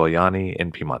Sanfarolo in Dogliani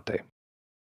in Piemonte.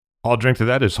 I'll Drink to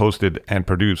That is hosted and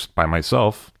produced by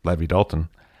myself, Levi Dalton.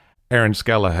 Aaron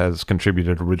Scala has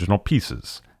contributed original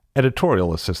pieces.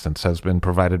 Editorial assistance has been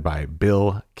provided by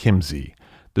Bill Kimsey.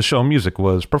 The show music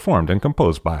was performed and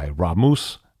composed by Rob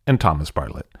Moose and Thomas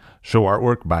Bartlett. Show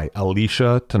artwork by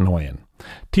Alicia Tenoyan.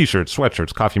 T-shirts,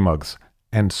 sweatshirts, coffee mugs,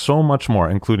 and so much more,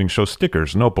 including show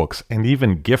stickers, notebooks, and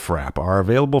even gift wrap, are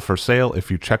available for sale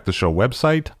if you check the show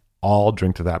website,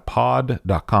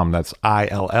 alldrinktothatpod.com. That's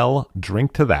ILL,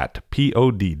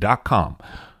 drinktothatpod.com,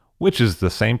 which is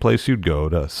the same place you'd go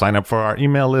to sign up for our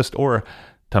email list or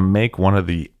to make one of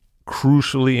the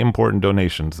crucially important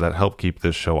donations that help keep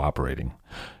this show operating.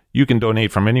 You can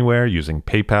donate from anywhere using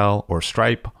PayPal or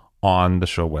Stripe on the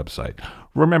show website.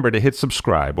 Remember to hit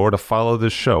subscribe or to follow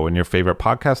this show in your favorite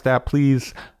podcast app,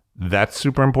 please. That's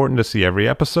super important to see every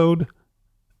episode.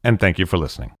 And thank you for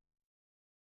listening.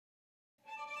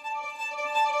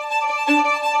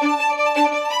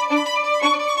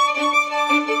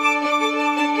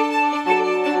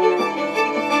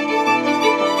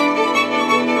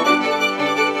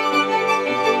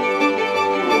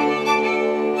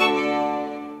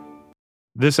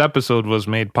 This episode was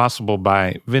made possible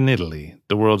by Vinitaly,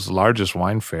 the world's largest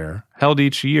wine fair, held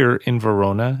each year in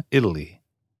Verona, Italy.